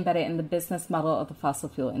deeply embedded in the business model of the fossil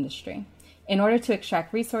fuel industry. In order to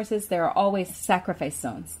extract resources, there are always sacrifice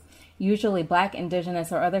zones, usually Black,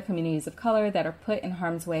 Indigenous, or other communities of color that are put in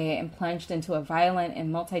harm's way and plunged into a violent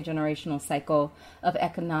and multi-generational cycle of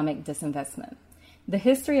economic disinvestment. The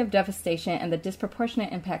history of devastation and the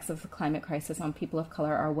disproportionate impacts of the climate crisis on people of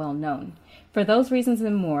color are well known. For those reasons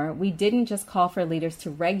and more, we didn't just call for leaders to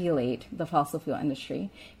regulate the fossil fuel industry.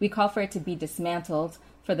 We called for it to be dismantled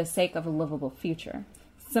for the sake of a livable future.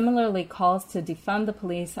 Similarly, calls to defund the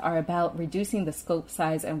police are about reducing the scope,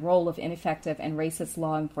 size, and role of ineffective and racist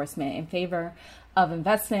law enforcement in favor of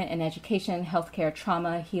investment in education, healthcare,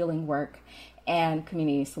 trauma, healing work, and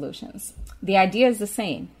community solutions. The idea is the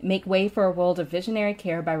same: make way for a world of visionary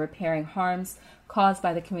care by repairing harms caused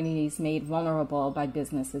by the communities made vulnerable by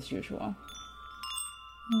business as usual.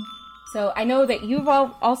 So I know that you've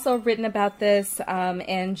all also written about this,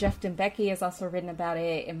 and Jeff Dembecki has also written about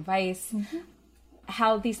it in Vice.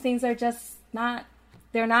 How these things are just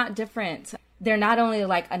they're not different. They're not only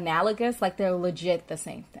like analogous, like they're legit the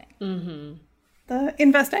same thing. The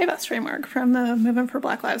Invest Divest framework from the Movement for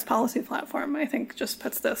Black Lives policy platform, I think, just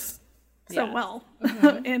puts this so well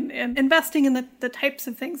in investing in the types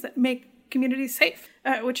of things that make communities safe,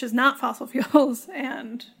 which is not fossil fuels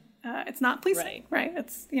and it's not policing, right?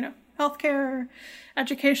 It's, healthcare,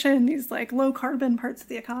 education, these like low carbon parts of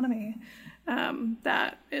the economy,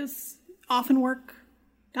 that is often work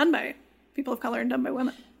done by people of color and done by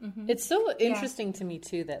women. It's so interesting to me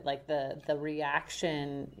too that like the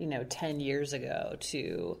reaction, 10 years ago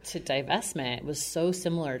to divestment was so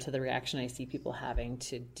similar to the reaction I see people having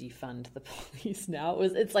to defund the police now.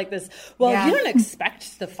 It's like this, you don't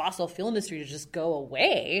expect the fossil fuel industry to just go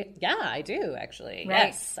away. Yeah, I do actually. Right.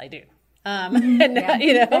 Yes, I do.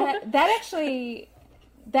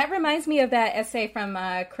 That reminds me of that essay from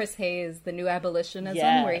Chris Hayes, The New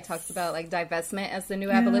Abolitionism, where he talks about like divestment as the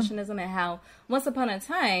new abolitionism, and how once upon a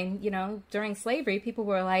time, during slavery, people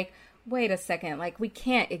were like, wait a second, like we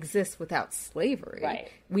can't exist without slavery. Right.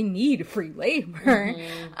 We need free labor.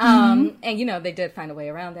 And, they did find a way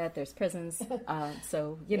around that. There's prisons.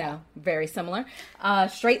 So, very similar.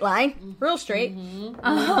 Straight line, real straight.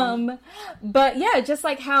 But yeah, just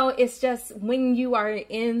like how it's just when you are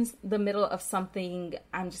in the middle of something,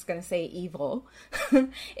 I'm just going to say evil,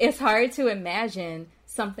 it's hard to imagine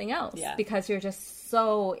something else because you're just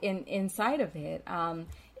so inside of it.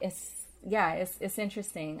 It's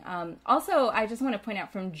interesting. Also, I just want to point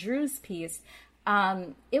out from Drew's piece,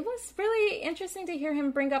 it was really interesting to hear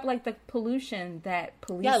him bring up like the pollution that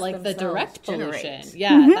police the direct generate. pollution.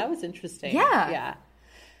 Yeah, that was interesting. Yeah.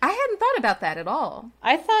 I hadn't thought about that at all.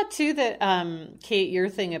 I thought too that Kate, your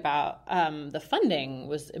thing about the funding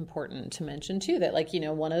was important to mention too. That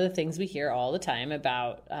one of the things we hear all the time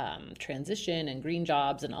about transition and green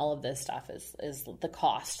jobs and all of this stuff is the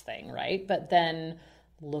cost thing, right? But then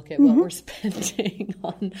look at what we're spending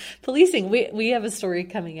on policing. We have a story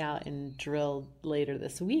coming out in Drill later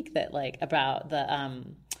this week that about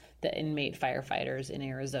the inmate firefighters in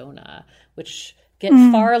Arizona, which get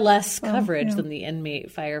far less coverage than the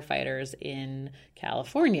inmate firefighters in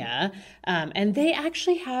California. And they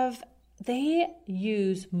actually they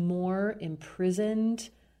use more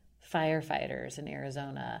imprisoned firefighters in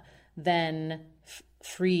Arizona than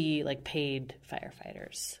free paid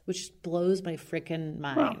firefighters, which blows my freaking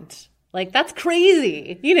mind. That's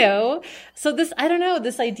crazy, so this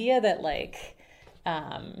idea that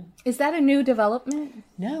is that a new development?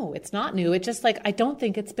 No, it's not new. It's just I don't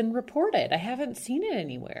think it's been reported. I haven't seen it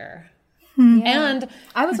anywhere. And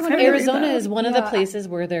I was wondering, Arizona is one of the places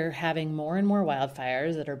where they're having more and more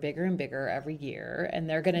wildfires that are bigger and bigger every year, and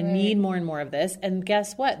they're going to need more and more of this. And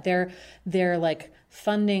guess what? They're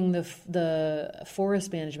funding the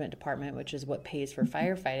forest management department, which is what pays for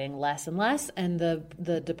firefighting, less and less, and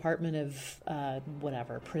the Department of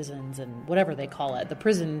prisons and whatever they call it, the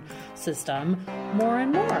prison system, more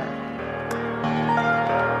and more.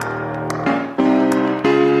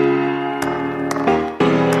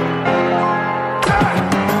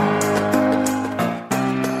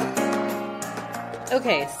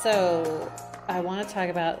 Okay, so I want to talk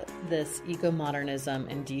about this eco-modernism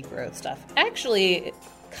and degrowth stuff. Actually,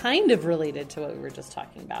 kind of related to what we were just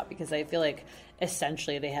talking about, because I feel like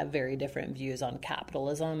essentially they have very different views on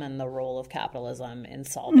capitalism and the role of capitalism in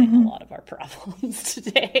solving a lot of our problems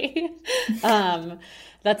today.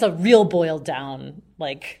 That's a real boiled down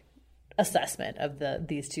assessment of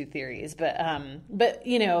these two theories. But I've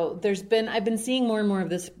been seeing more and more of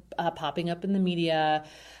this popping up in the media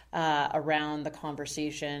around the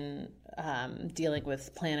conversation dealing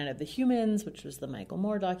with Planet of the Humans, which was the Michael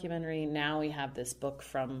Moore documentary. Now we have this book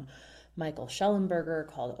from Michael Schellenberger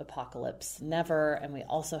called Apocalypse Never, and we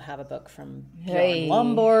also have a book from Bjorn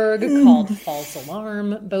Lomborg called False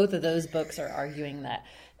Alarm. Both of those books are arguing that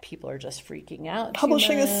people are just freaking out.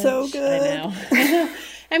 Publishing is so good. I know.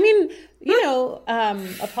 I mean,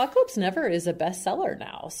 Apocalypse Never is a bestseller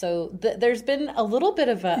now. So there's been a little bit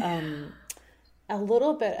of a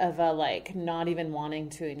not even wanting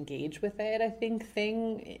to engage with it, I think,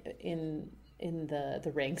 thing in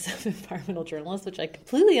the ranks of environmental journalists, which I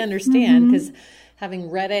completely understand, because having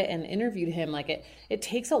read it and interviewed him, it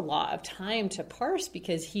takes a lot of time to parse,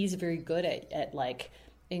 because he's very good at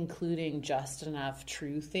including just enough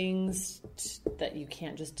true things that you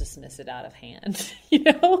can't just dismiss it out of hand,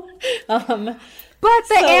 But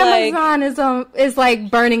the Amazon is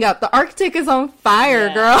burning up. The Arctic is on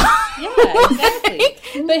fire, girl. Yeah, exactly.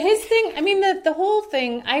 But his thing, the whole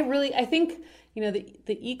thing, I think, the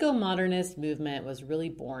eco-modernist movement was really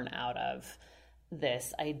born out of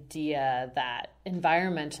this idea that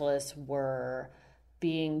environmentalists were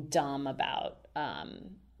being dumb about,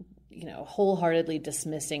 wholeheartedly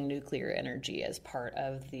dismissing nuclear energy as part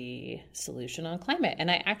of the solution on climate. And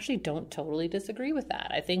I actually don't totally disagree with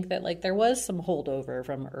that. I think that there was some holdover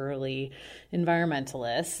from early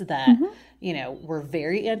environmentalists that, were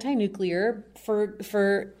very anti-nuclear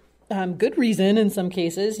for good reason in some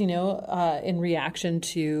cases, in reaction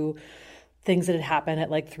to things that had happened at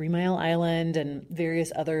like 3 Mile Island and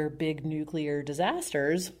various other big nuclear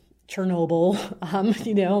disasters.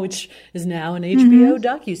 Chernobyl, which is now an HBO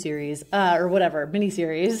docuseries or whatever,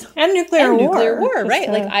 miniseries. And nuclear war.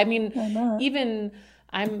 Right? Even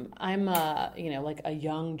I'm like a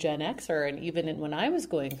young Gen Xer, and even when I was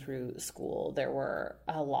going through school, there were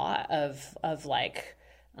a lot of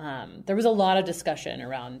there was a lot of discussion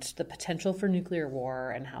around the potential for nuclear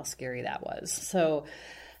war and how scary that was. So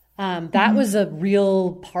that was a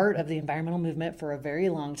real part of the environmental movement for a very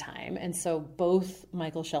long time. And so both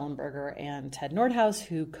Michael Shellenberger and Ted Nordhaus,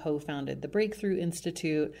 who co-founded the Breakthrough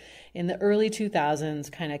Institute in the early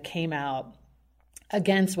 2000s, kind of came out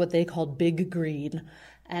against what they called Big Green.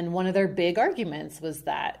 And one of their big arguments was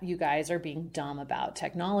that you guys are being dumb about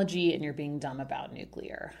technology and you're being dumb about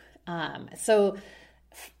nuclear. So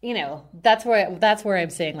that's where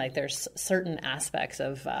I'm saying like there's certain aspects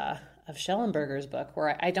of Schellenberger's book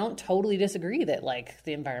where I don't totally disagree that like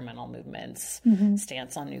the environmental movement's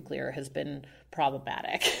stance on nuclear has been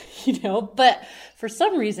problematic, but for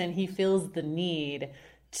some reason he feels the need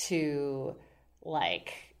to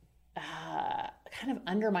kind of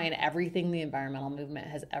undermine everything the environmental movement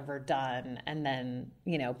has ever done and then,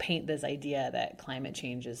 paint this idea that climate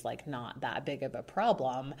change is like not that big of a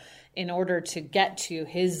problem in order to get to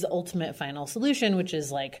his ultimate final solution, which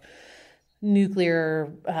is like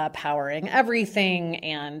nuclear powering everything.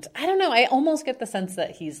 And I don't know, I almost get the sense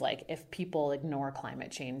that he's like, if people ignore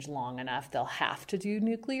climate change long enough, they'll have to do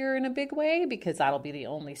nuclear in a big way because that'll be the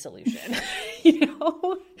only solution.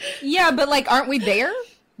 Yeah, but like, aren't we there?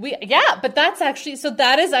 But that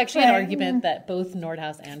is actually an argument that both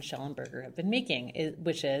Nordhaus and Schellenberger have been making,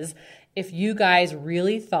 which is if you guys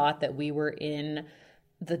really thought that we were in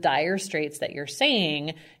the dire straits that you're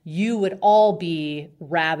saying, you would all be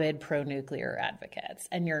rabid pro-nuclear advocates,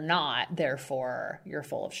 and you're not, therefore you're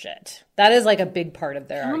full of shit. That is like a big part of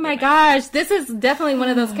their argument. Oh my gosh, this is definitely one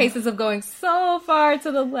of those cases of going so far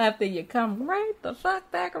to the left that you come right the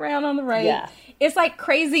fuck back around on the right. Yeah. It's like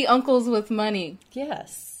crazy uncles with money.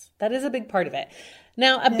 Yes, that is a big part of it.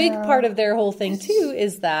 Now, a big part of their whole thing too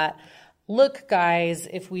is that, look, guys,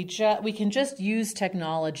 if we can just use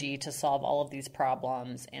technology to solve all of these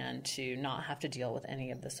problems and to not have to deal with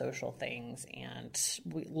any of the social things, and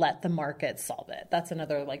we let the market solve it. That's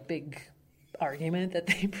another like big argument that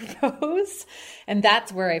they propose. And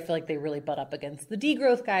that's where I feel like they really butt up against the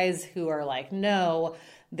degrowth guys who are like, no,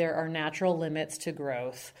 there are natural limits to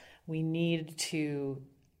growth. We need to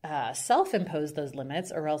self-impose those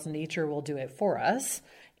limits or else nature will do it for us.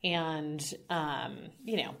 And,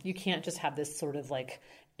 you can't just have this sort of like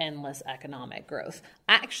endless economic growth.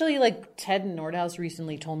 Actually, like Ted Nordhaus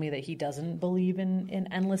recently told me that he doesn't believe in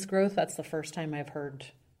endless growth. That's the first time I've heard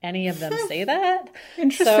any of them say that.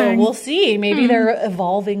 Interesting. So we'll see. Maybe they're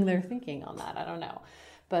evolving their thinking on that. I don't know.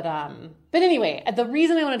 But anyway, the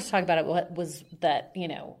reason I wanted to talk about it was that,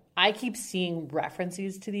 I keep seeing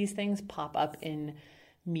references to these things pop up in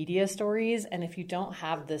media stories, and if you don't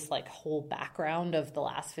have this like whole background of the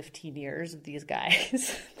last 15 years of these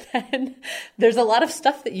guys, then there's a lot of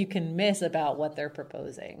stuff that you can miss about what they're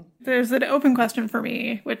proposing. There's an open question for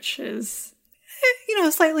me, which is,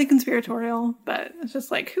 slightly conspiratorial, but it's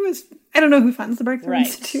just like, I don't know who funds the Breakthrough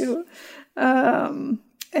Institute,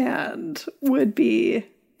 and would be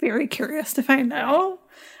very curious to find out.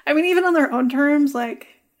 I mean, even on their own terms, like,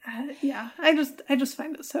 I just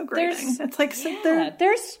find it so grating. It's like,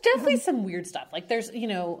 there's definitely some weird stuff. Like there's,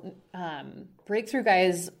 Breakthrough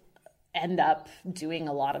guys end up doing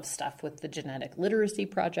a lot of stuff with the Genetic Literacy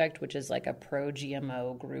Project, which is like a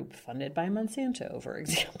pro-GMO group funded by Monsanto, for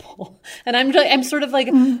example. And I'm sort of like,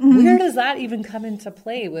 where does that even come into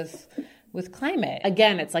play with climate?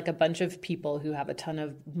 Again, it's like a bunch of people who have a ton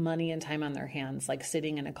of money and time on their hands, like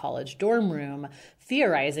sitting in a college dorm room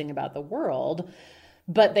theorizing about the world.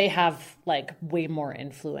 But they have like way more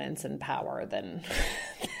influence and power than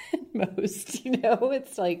most,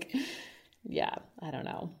 It's like, I don't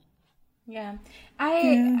know. Yeah.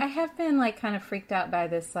 I have been like kind of freaked out by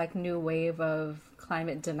this like new wave of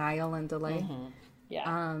climate denial and delay. Mm-hmm.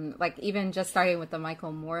 Yeah. Like even just starting with the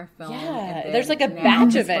Michael Moore film. Yeah. There's like a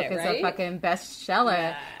batch of it, right? It's a fucking bestseller.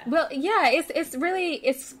 Yeah. Well, yeah,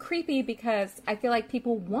 it's creepy because I feel like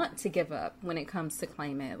people want to give up when it comes to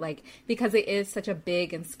climate, like because it is such a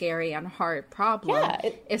big and scary and hard problem.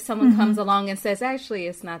 Yeah. If someone comes along and says, actually,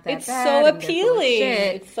 it's not that bad. So appealing.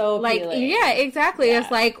 It's so appealing. Like, yeah, exactly. Yeah.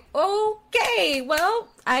 It's like, okay, well,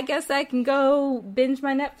 I guess I can go binge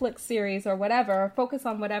my Netflix series or whatever, or focus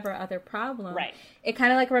on whatever other problem. Right. It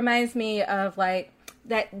kind of like reminds me of like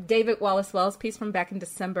that David Wallace Wells piece from back in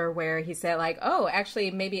December where he said like, oh, actually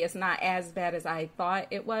maybe it's not as bad as I thought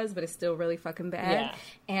it was, but it's still really fucking bad. Yeah.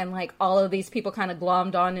 And like all of these people kind of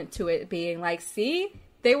glommed on into it being like, see,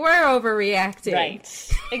 they were overreacting.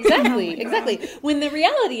 Right. Exactly. When the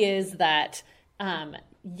reality is that,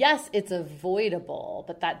 yes, it's avoidable,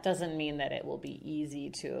 but that doesn't mean that it will be easy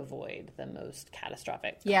to avoid the most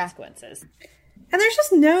catastrophic consequences. And there's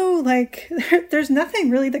just no, like, there's nothing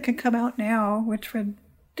really that could come out now which would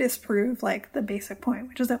disprove, like, the basic point,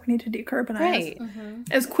 which is that we need to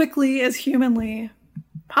decarbonize as quickly as humanly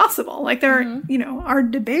possible. Like, there are, you know, are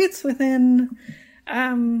debates within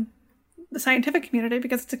the scientific community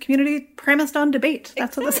because it's a community premised on debate.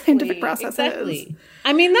 That's what the scientific process is.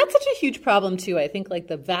 I mean, that's such a huge problem, too. I think, like,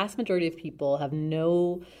 the vast majority of people have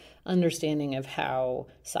no understanding of how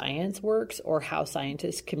science works or how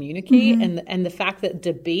scientists communicate, and the fact that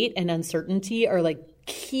debate and uncertainty are like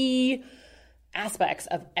key aspects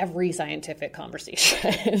of every scientific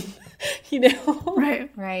conversation. You know,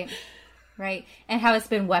 right, and how it's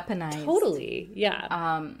been weaponized. Totally, yeah.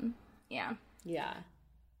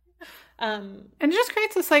 And it just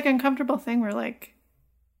creates this like uncomfortable thing where, like,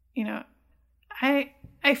 you know, I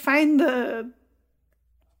find the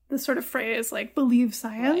sort of phrase like believe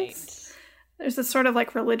science. There's this sort of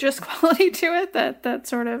like religious quality to it that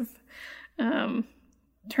sort of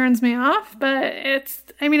turns me off. But it's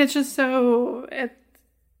just so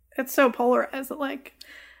it's so polarized that, like,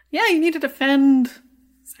 yeah, you need to defend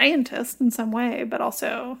scientists in some way, but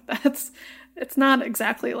also it's not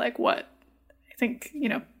exactly like what I think, you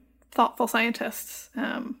know, thoughtful scientists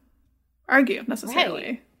argue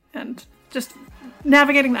necessarily. And just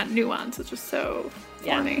navigating that nuance is just so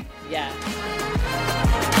funny. Yeah.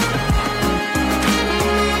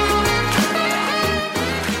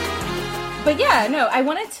 But yeah, no, I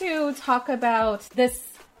wanted to talk about this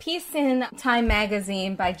piece in Time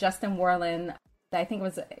magazine by Justin Worland. I think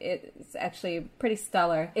it's actually pretty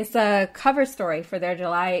stellar. It's a cover story for their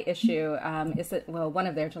July issue. One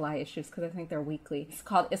of their July issues, because I think they're weekly. It's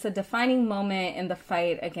called "It's a Defining Moment in the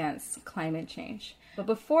Fight Against Climate Change." But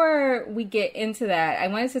before we get into that, I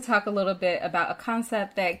wanted to talk a little bit about a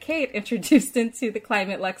concept that Kate introduced into the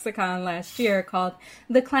climate lexicon last year called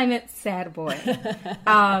the climate sad boy.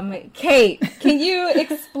 Kate, can you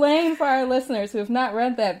explain for our listeners who have not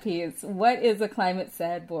read that piece, what is a climate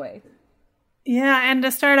sad boy? Yeah, and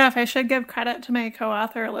to start off, I should give credit to my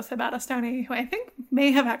co-author, Alyssa Battistoni, who I think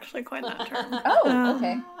may have actually coined that term. Oh,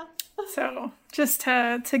 okay. So just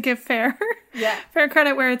to give fair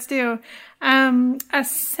credit where it's due. A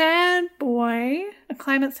sad boy, a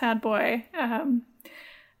climate sad boy,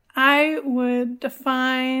 I would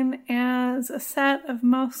define as a set of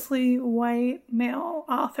mostly white male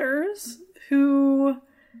authors who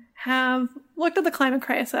have looked at the climate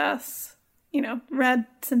crisis, you know, read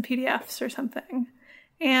some PDFs or something,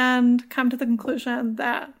 and come to the conclusion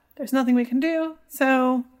that there's nothing we can do.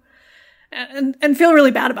 So, and feel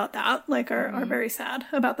really bad about that, like are very sad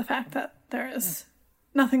about the fact that there is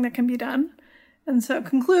nothing that can be done. And so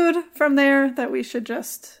conclude from there that we should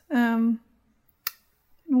just,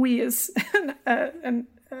 we is an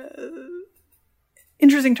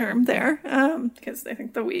interesting term there, because I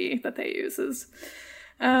think the we that they use is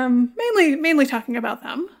mainly talking about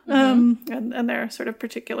them, and their sort of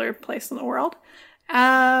particular place in the world.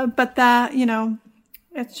 But that, you know,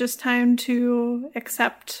 it's just time to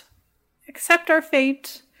accept our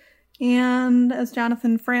fate. And as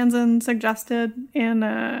Jonathan Franzen suggested in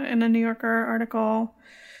a New Yorker article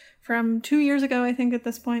from 2 years ago, I think at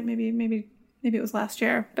this point, maybe it was last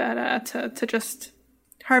year, but to just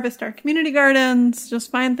harvest our community gardens, just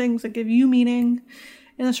find things that give you meaning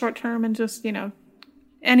in the short term, and just, you know,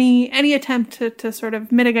 any attempt to sort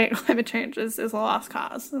of mitigate climate change is a lost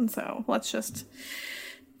cause. And so let's just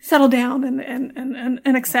settle down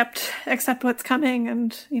and accept what's coming.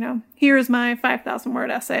 And, you know, here's my 5,000 word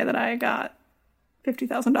essay that I got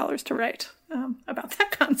 $50,000 to write about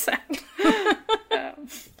that concept.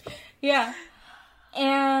 Yeah.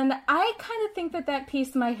 And I kind of think that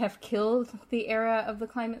piece might have killed the era of the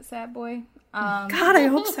climate sad boy. God, I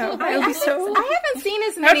hope so. I haven't seen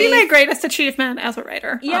as many. That would be my greatest achievement as a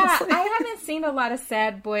writer. Yeah, honestly. I haven't seen a lot of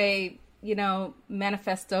sad boy, you know,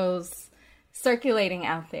 manifestos circulating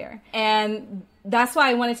out there. And that's why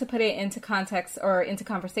I wanted to put it into context or into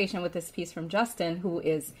conversation with this piece from Justin, who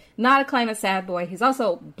is not a climate sad boy. He's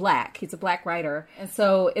also Black. He's a Black writer. And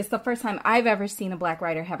so it's the first time I've ever seen a Black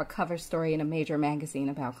writer have a cover story in a major magazine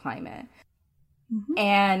about climate. Mm-hmm.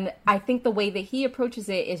 And I think the way that he approaches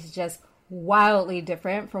it is just wildly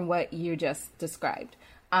different from what you just described.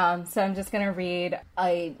 So I'm just going to read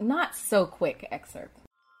a not so quick excerpt.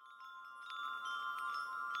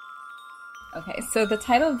 Okay, so the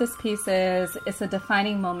title of this piece is It's a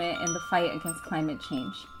Defining Moment in the Fight Against Climate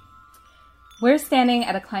Change. We're standing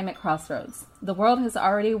at a climate crossroads. The world has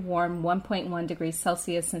already warmed 1.1 degrees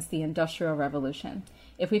Celsius since the Industrial Revolution.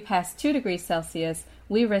 If we pass 2 degrees Celsius,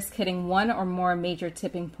 we risk hitting one or more major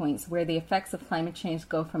tipping points where the effects of climate change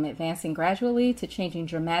go from advancing gradually to changing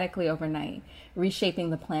dramatically overnight, reshaping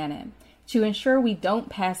the planet. To ensure we don't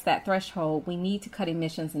pass that threshold, we need to cut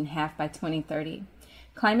emissions in half by 2030.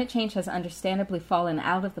 Climate change has understandably fallen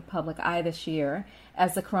out of the public eye this year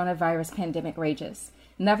as the coronavirus pandemic rages.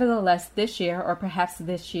 Nevertheless, this year, or perhaps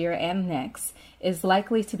this year and next, is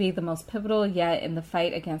likely to be the most pivotal yet in the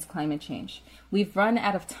fight against climate change. We've run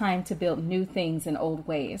out of time to build new things in old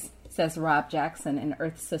ways, says Rob Jackson, an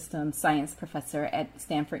Earth Systems science professor at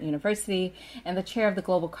Stanford University and the chair of the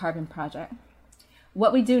Global Carbon Project.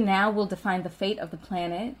 What we do now will define the fate of the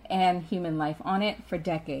planet and human life on it for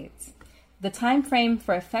decades. The time frame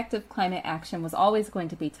for effective climate action was always going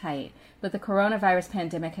to be tight, but the coronavirus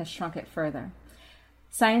pandemic has shrunk it further.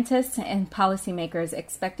 Scientists and policymakers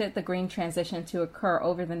expected the green transition to occur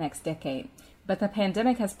over the next decade, but the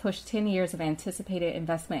pandemic has pushed 10 years of anticipated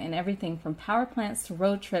investment in everything from power plants to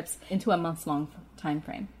road trips into a months-long time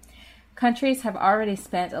frame. Countries have already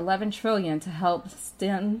spent $11 trillion to help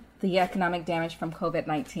stem the economic damage from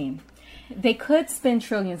COVID-19. They could spend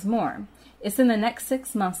trillions more. It's in the next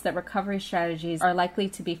 6 months that recovery strategies are likely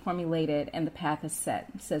to be formulated and the path is set,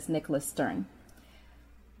 says Nicholas Stern.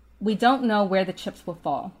 We don't know where the chips will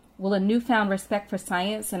fall. Will a newfound respect for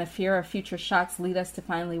science and a fear of future shocks lead us to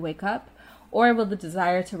finally wake up? Or will the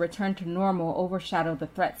desire to return to normal overshadow the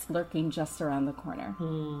threats lurking just around the corner?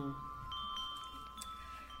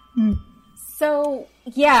 So,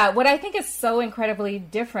 yeah, what I think is so incredibly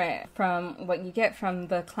different from what you get from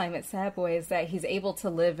the climate sad boy is that he's able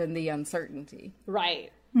to live in the uncertainty.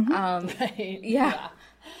 Right. Right. Yeah.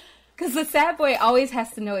 Because the sad boy always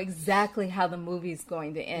has to know exactly how the movie's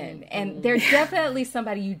going to end. And they're definitely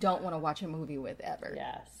somebody you don't want to watch a movie with ever.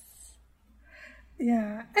 Yes.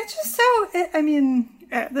 Yeah. It's just so,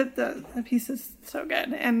 the piece is so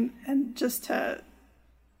good. And just to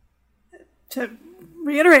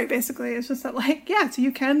reiterate, basically, it's just that, like, yeah, so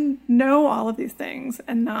you can know all of these things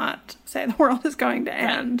and not say the world is going to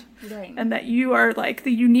end. Right. And that you are, like,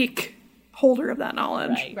 the unique holder of that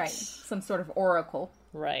knowledge. Right. Some sort of oracle.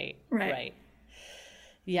 Right.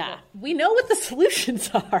 Yeah. We know what the solutions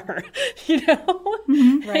are, you know?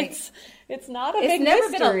 Right. It's not a big It's never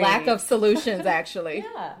been a mystery. lack of solutions, actually.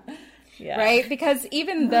 Yeah. Right? Because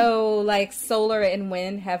even though, like, solar and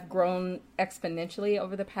wind have grown exponentially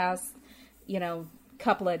over the past,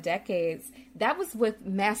 couple of decades, that was with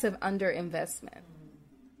massive underinvestment.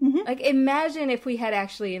 Like, imagine if we had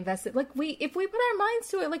actually invested, if we put our minds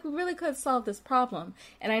to it, we really could solve this problem.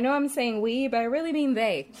 And I know I'm saying we, but I really mean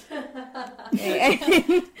they.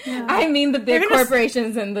 I mean the big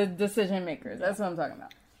corporations and the decision makers. That's what I'm talking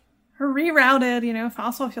about. Rerouted,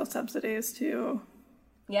 fossil fuel subsidies to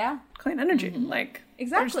clean energy.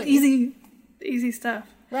 Exactly. There's easy stuff.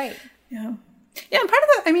 Right. Yeah. Yeah, and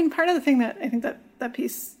part of the thing that I think that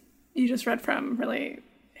piece you just read from really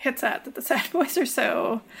hits at, that the sad boys are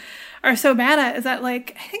so bad at, is that,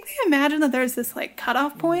 like, I think they imagine that there's this, like,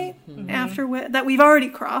 cutoff point after that we've already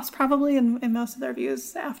crossed, probably in most of their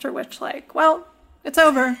views, after which, like, well, it's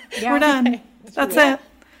over. We're done. That's it.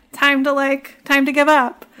 Time to give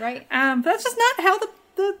up. Right. But that's just not how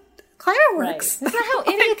the climate works. That's not how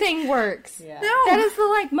anything works. Yeah. No. That is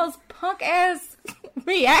the most punk ass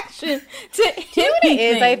reaction to anything. What it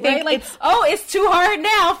is, I think, it's too hard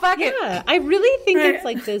now. Fuck it. Yeah, I really think it's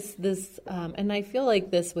like this, and I feel like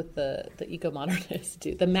this with the eco-modernists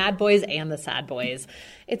too, the mad boys and the sad boys.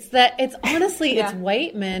 It's that it's honestly it's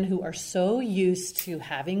white men who are so used to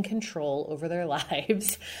having control over their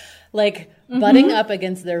lives, butting up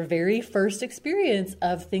against their very first experience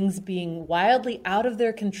of things being wildly out of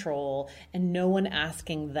their control and no one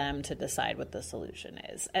asking them to decide what the solution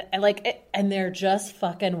is. And they're just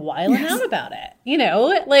fucking wilding out about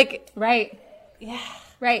it, Right. Yeah.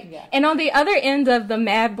 Right. Yeah. And on the other end of the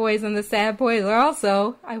mad boys and the sad boys are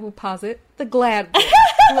also, I will posit, the glad boys,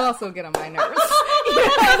 who also get on my nerves.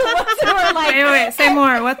 Wait, say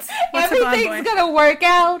more. What's everything's gonna work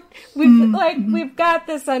out. We've got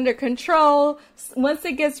this under control. Once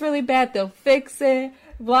it gets really bad, they'll fix it.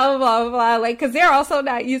 Blah blah blah blah. Because they're also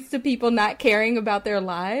not used to people not caring about their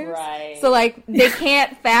lives. Right. So they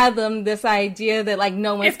can't fathom this idea that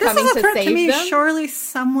no one's coming to save to me, them. Surely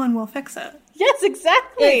someone will fix it. Yes,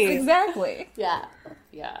 exactly. Exactly. Yeah.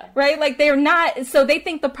 Yeah. Right? They're not, so they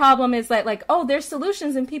think the problem is there's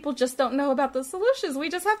solutions and people just don't know about the solutions. We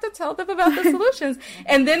just have to tell them about the solutions.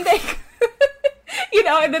 And then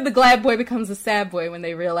And then the glad boy becomes a sad boy when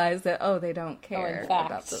they realize that, they don't care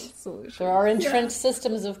about the solution. There are entrenched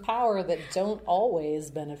systems of power that don't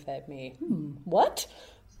always benefit me. What?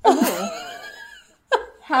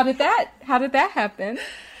 How did that happen?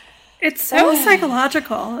 It's so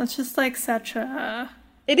psychological. It's just like such a...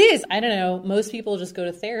 It is. I don't know. Most people just go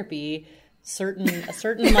to therapy. A certain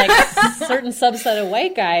subset of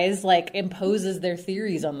white guys like imposes their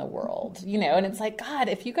theories on the world, and it's like, God,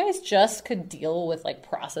 if you guys just could deal with like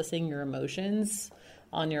processing your emotions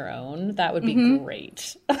on your own, that would be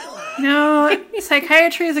great. No,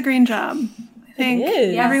 psychiatry is a green job. I think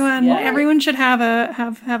everyone should have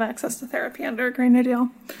access to therapy under a Green New Deal.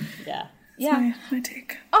 Yeah. That's my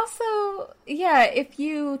take. Also, if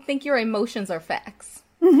you think your emotions are facts.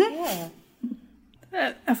 Yeah.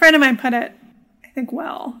 A friend of mine put it, I think,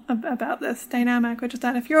 well about this dynamic, which is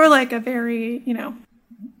that if you're like a very,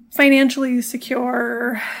 financially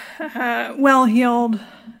secure, well-heeled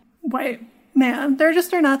white man, there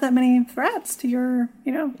just are not that many threats to your,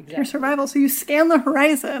 your survival. So you scan the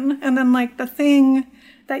horizon, and then like the thing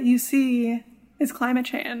that you see is climate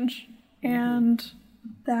change, and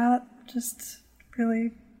that just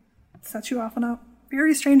really sets you off on a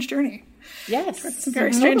very strange journey. Yes, some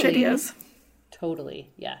very strange ideas.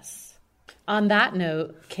 Totally, yes. On that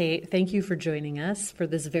note, Kate, thank you for joining us for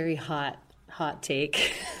this very hot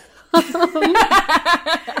take.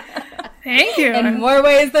 Thank you. In more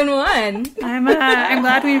ways than one. I'm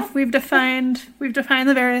glad we've defined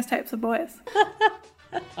the various types of boys.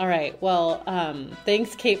 All right. Well,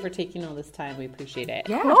 thanks, Kate, for taking all this time. We appreciate it.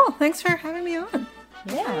 Yeah. Cool. Thanks for having me on.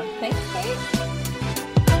 Yeah. Thanks, Kate.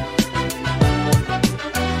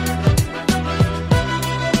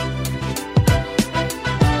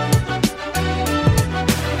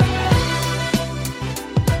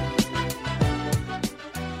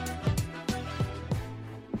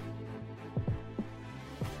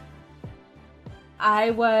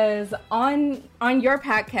 I was on your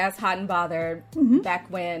podcast, Hot and Bothered, back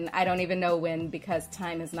when, I don't even know when, because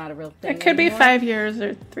time is not a real thing. It could anymore. be 5 years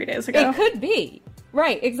or 3 days ago. It could be.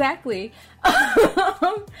 Right, exactly.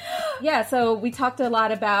 Yeah, so we talked a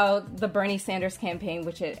lot about the Bernie Sanders campaign,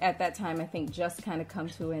 which at that time I think just kind of come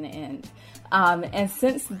to an end. And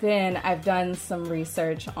since then, I've done some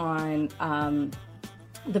research on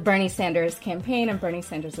the Bernie Sanders campaign and Bernie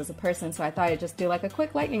Sanders as a person. So I thought I'd just do like a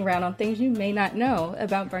quick lightning round on things you may not know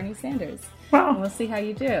about Bernie Sanders. Wow. And we'll see how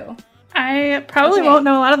you do. I probably won't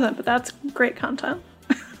know a lot of them, but that's great content.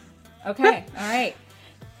 Okay. All right.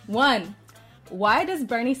 1, why does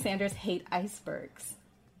Bernie Sanders hate icebergs?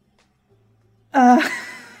 I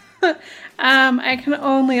can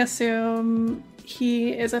only assume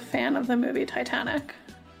he is a fan of the movie Titanic.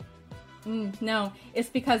 No, it's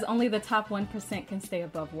because only the top 1% can stay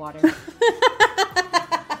above water.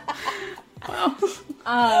 Wow.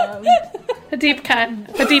 A deep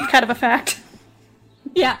cut of a fact.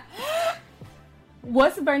 Yeah.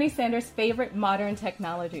 What's Bernie Sanders' favorite modern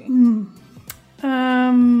technology?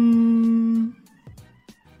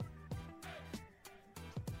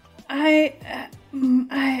 I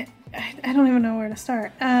don't even know where to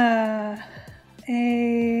start. An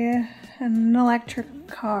electric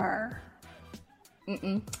car.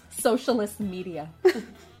 Socialist media.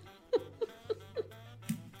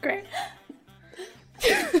 Great.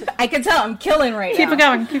 I can tell I'm killing right Keep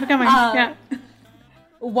now. Keep it going. Yeah.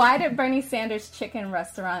 Why did Bernie Sanders' chicken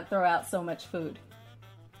restaurant throw out so much food?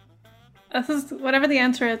 This is whatever the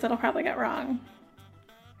answer is, it'll probably get wrong.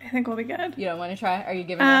 I think we'll be good. You don't want to try? Are you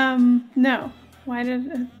giving up? No. Why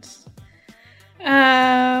did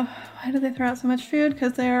they throw out so much food?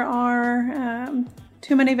 Because there are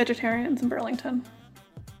too many vegetarians in Burlington.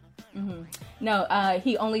 No,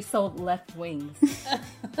 he only sold left wings.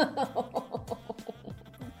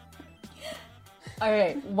 All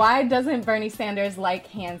right. Why doesn't Bernie Sanders like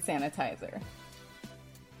hand sanitizer?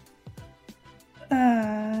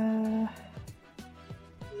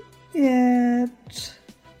 It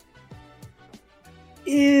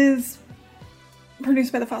is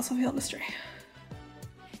produced by the fossil fuel industry.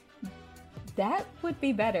 That would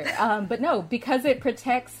be better. But no, because it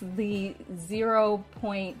protects the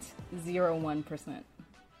 0.01%.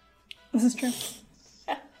 This is true.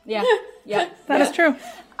 Yeah. That is true.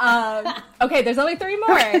 Okay, there's only 3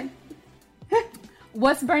 more.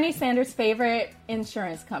 What's Bernie Sanders' favorite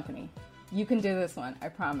insurance company? You can do this one, I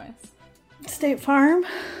promise. State Farm.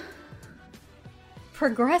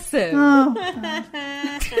 Progressive. Oh.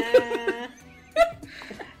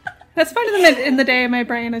 That's part of in the day. My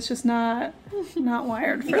brain is just not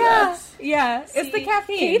wired for this. Yeah, it's the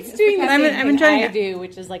caffeine. Kate's doing the I'm same thing enjoying I it. do,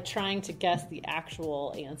 which is like trying to guess the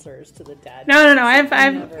actual answers to the dad. No. I've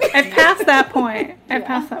passed that point. I've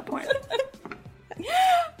passed that point.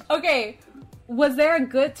 Okay, was there a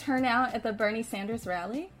good turnout at the Bernie Sanders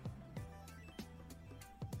rally?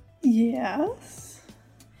 Yes.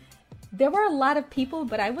 There were a lot of people,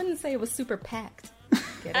 but I wouldn't say it was super packed.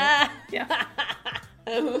 Get it? Yeah.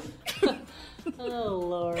 Oh,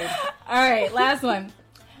 Lord. All right, last one.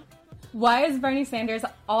 Why is Bernie Sanders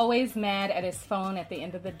always mad at his phone at the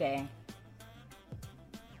end of the day?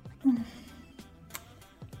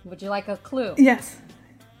 Would you like a clue? Yes.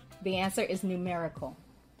 The answer is numerical.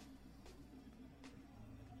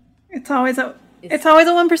 It's always a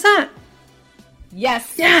 1%.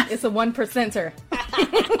 Yes. Yes. It's a 1%er.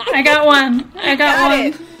 I got one. I got one.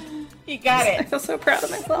 It. You got I it. feel so proud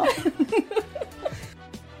of myself.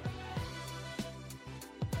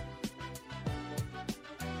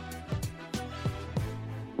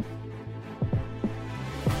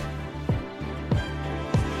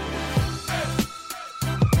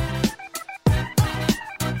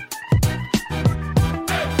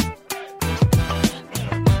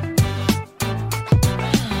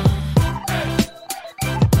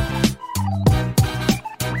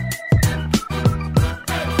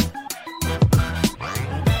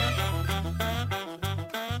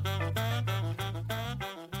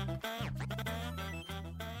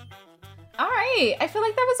 I feel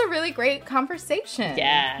like that was a really great conversation.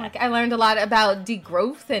 Yeah. Like I learned a lot about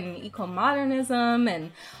degrowth and eco-modernism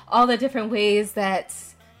and all the different ways that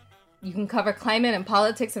you can cover climate and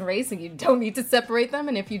politics and race and you don't need to separate them.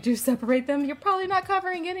 And if you do separate them, you're probably not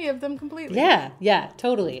covering any of them completely. Yeah,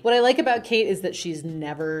 totally. What I like about Kate is that she's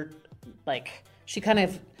never, she kind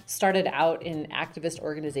of started out in activist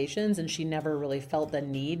organizations and she never really felt the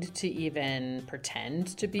need to even pretend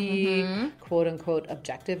to be quote unquote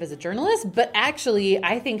objective as a journalist. But actually,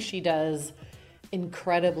 I think she does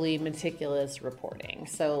incredibly meticulous reporting.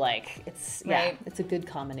 So it's a good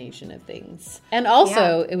combination of things. And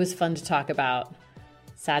also it was fun to talk about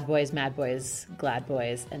sad boys, mad boys, glad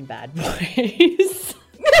boys, and bad boys.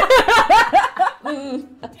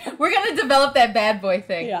 We're going to develop that bad boy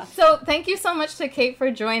thing. Yeah. So thank you so much to Kate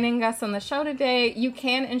for joining us on the show today. You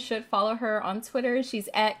can and should follow her on Twitter. She's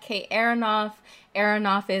at Kate Aronoff.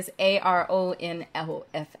 Aronoff is Aronoff.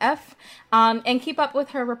 And keep up with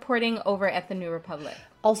her reporting over at The New Republic.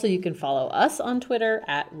 Also, you can follow us on Twitter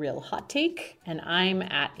at Real Hot Take, and I'm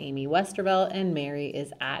at Amy Westervelt, and Mary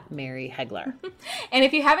is at Mary Hegler. And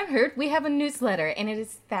if you haven't heard, we have a newsletter, and it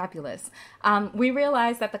is fabulous. We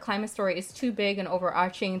realize that the climate story is too big and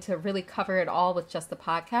overarching to really cover it all with just the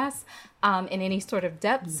podcast in any sort of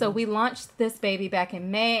depth. Mm-hmm. So we launched this baby back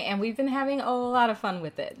in May, and we've been having a lot of fun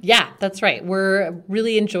with it. Yeah, that's right. We're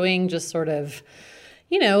really enjoying just sort of,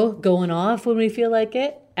 going off when we feel like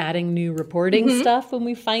it. Adding new reporting stuff when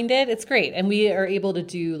we find it. It's great. And we are able to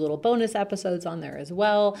do little bonus episodes on there as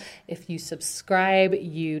well. If you subscribe,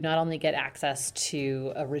 you not only get access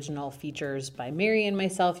to original features by Mary and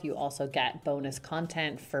myself, you also get bonus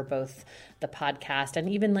content for both the podcast and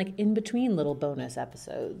even in between little bonus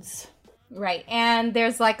episodes. Right. And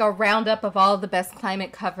there's a roundup of all the best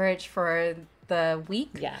climate coverage for the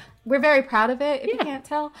week. Yeah. We're very proud of it, if you can't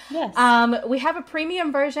tell. Yes. We have a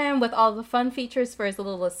premium version with all the fun features for as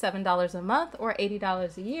little as $7 a month or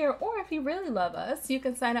 $80 a year. Or if you really love us, you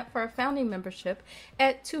can sign up for a founding membership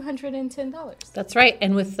at $210. That's right.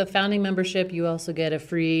 And with the founding membership, you also get a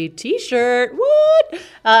free t-shirt. What?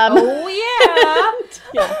 Oh, yeah.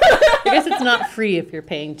 Yeah. I guess it's not free if you're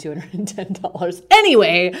paying $210.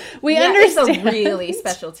 Anyway, we understand. It's a really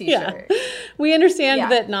special t-shirt. Yeah. We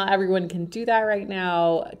understand that not everyone can do that right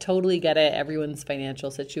now. Totally get it. Everyone's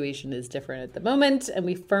financial situation is different at the moment, and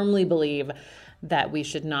we firmly believe that we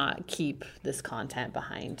should not keep this content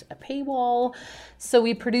behind a paywall. So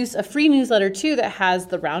we produce a free newsletter too that has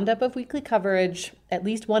the roundup of weekly coverage, at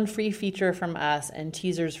least one free feature from us, and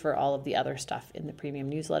teasers for all of the other stuff in the premium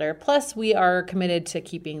newsletter. Plus, we are committed to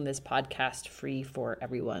keeping this podcast free for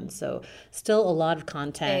everyone. So still a lot of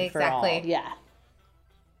content for all. Yeah.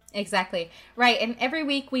 Exactly. Right. And every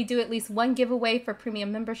week we do at least one giveaway for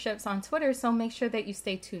premium memberships on Twitter. So make sure that you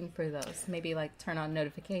stay tuned for those. Maybe turn on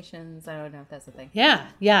notifications. I don't know if that's a thing. Yeah.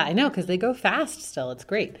 I know, because they go fast still. It's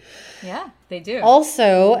great. Yeah. They do.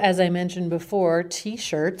 Also, as I mentioned before,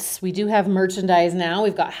 t-shirts. We do have merchandise now.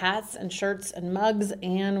 We've got hats and shirts and mugs,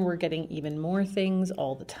 and we're getting even more things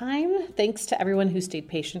all the time. Thanks to everyone who stayed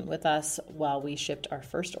patient with us while we shipped our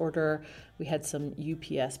first order. We had some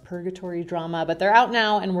UPS purgatory drama, but they're out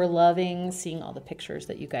now, and we're loving seeing all the pictures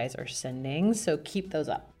that you guys are sending. So keep those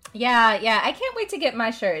up. Yeah. I can't wait to get my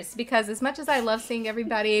shirts, because as much as I love seeing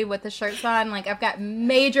everybody with the shirts on, like, I've got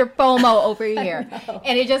major FOMO over here.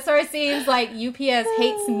 And it just sort of seems like UPS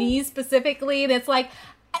hates me specifically. And it's like,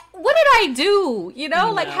 what did I do? You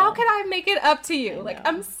know, like, how can I make it up to you? Like,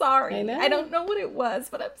 I'm sorry. I don't know what it was,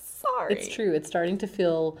 but I'm sorry. It's true. It's starting to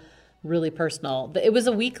feel really personal. It was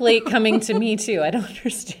a week late coming to me too. I don't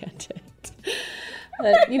understand it.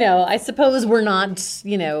 But, I suppose we're not,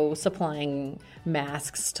 supplying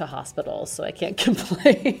masks to hospitals, so I can't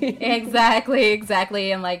complain. Exactly.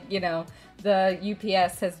 And the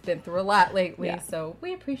UPS has been through a lot lately, so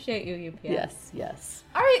we appreciate you, UPS. Yes.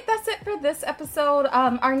 All right, that's it for this episode.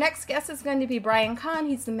 Our next guest is going to be Brian Kahn.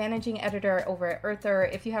 He's the managing editor over at Earther.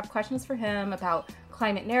 If you have questions for him about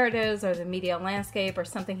climate narratives or the media landscape or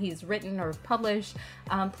something he's written or published,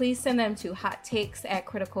 please send them to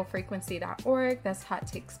hottakes@criticalfrequency.org. That's hot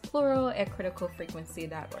takes plural at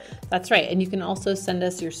criticalfrequency.org. That's right. And you can also send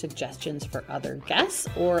us your suggestions for other guests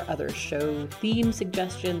or other show theme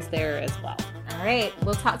suggestions there as well. All right.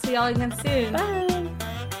 We'll talk to y'all again soon. Bye.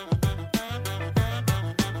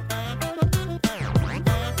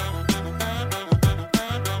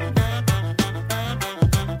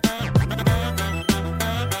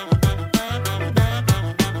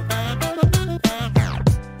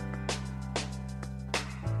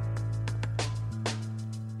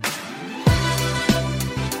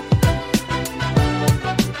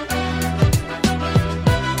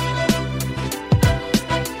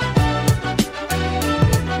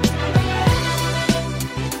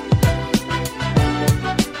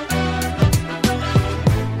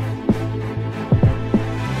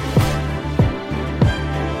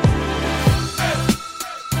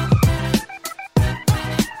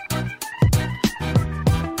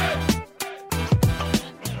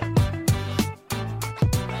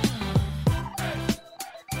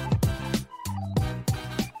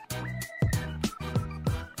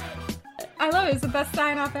 I love it. It's the best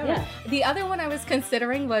sign off ever. Yeah. The other one I was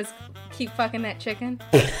considering was keep fucking that chicken.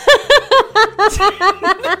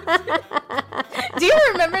 Do you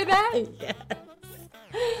remember that? Yes.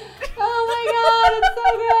 Oh my God, it's so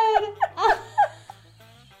good.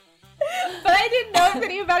 But I didn't know if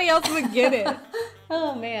anybody else would get it.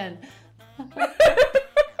 Oh man. That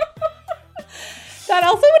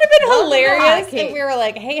also would have been hilarious if we were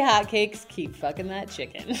like, hey, hotcakes, keep fucking that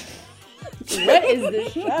chicken. What is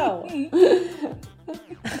this show?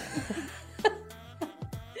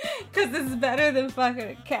 Because it's better than fucking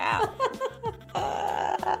a cow.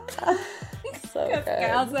 So good.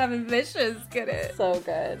 Cows having vicious. Get it. So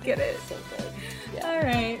good. Get it. So good. Yeah. All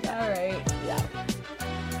right. Yeah.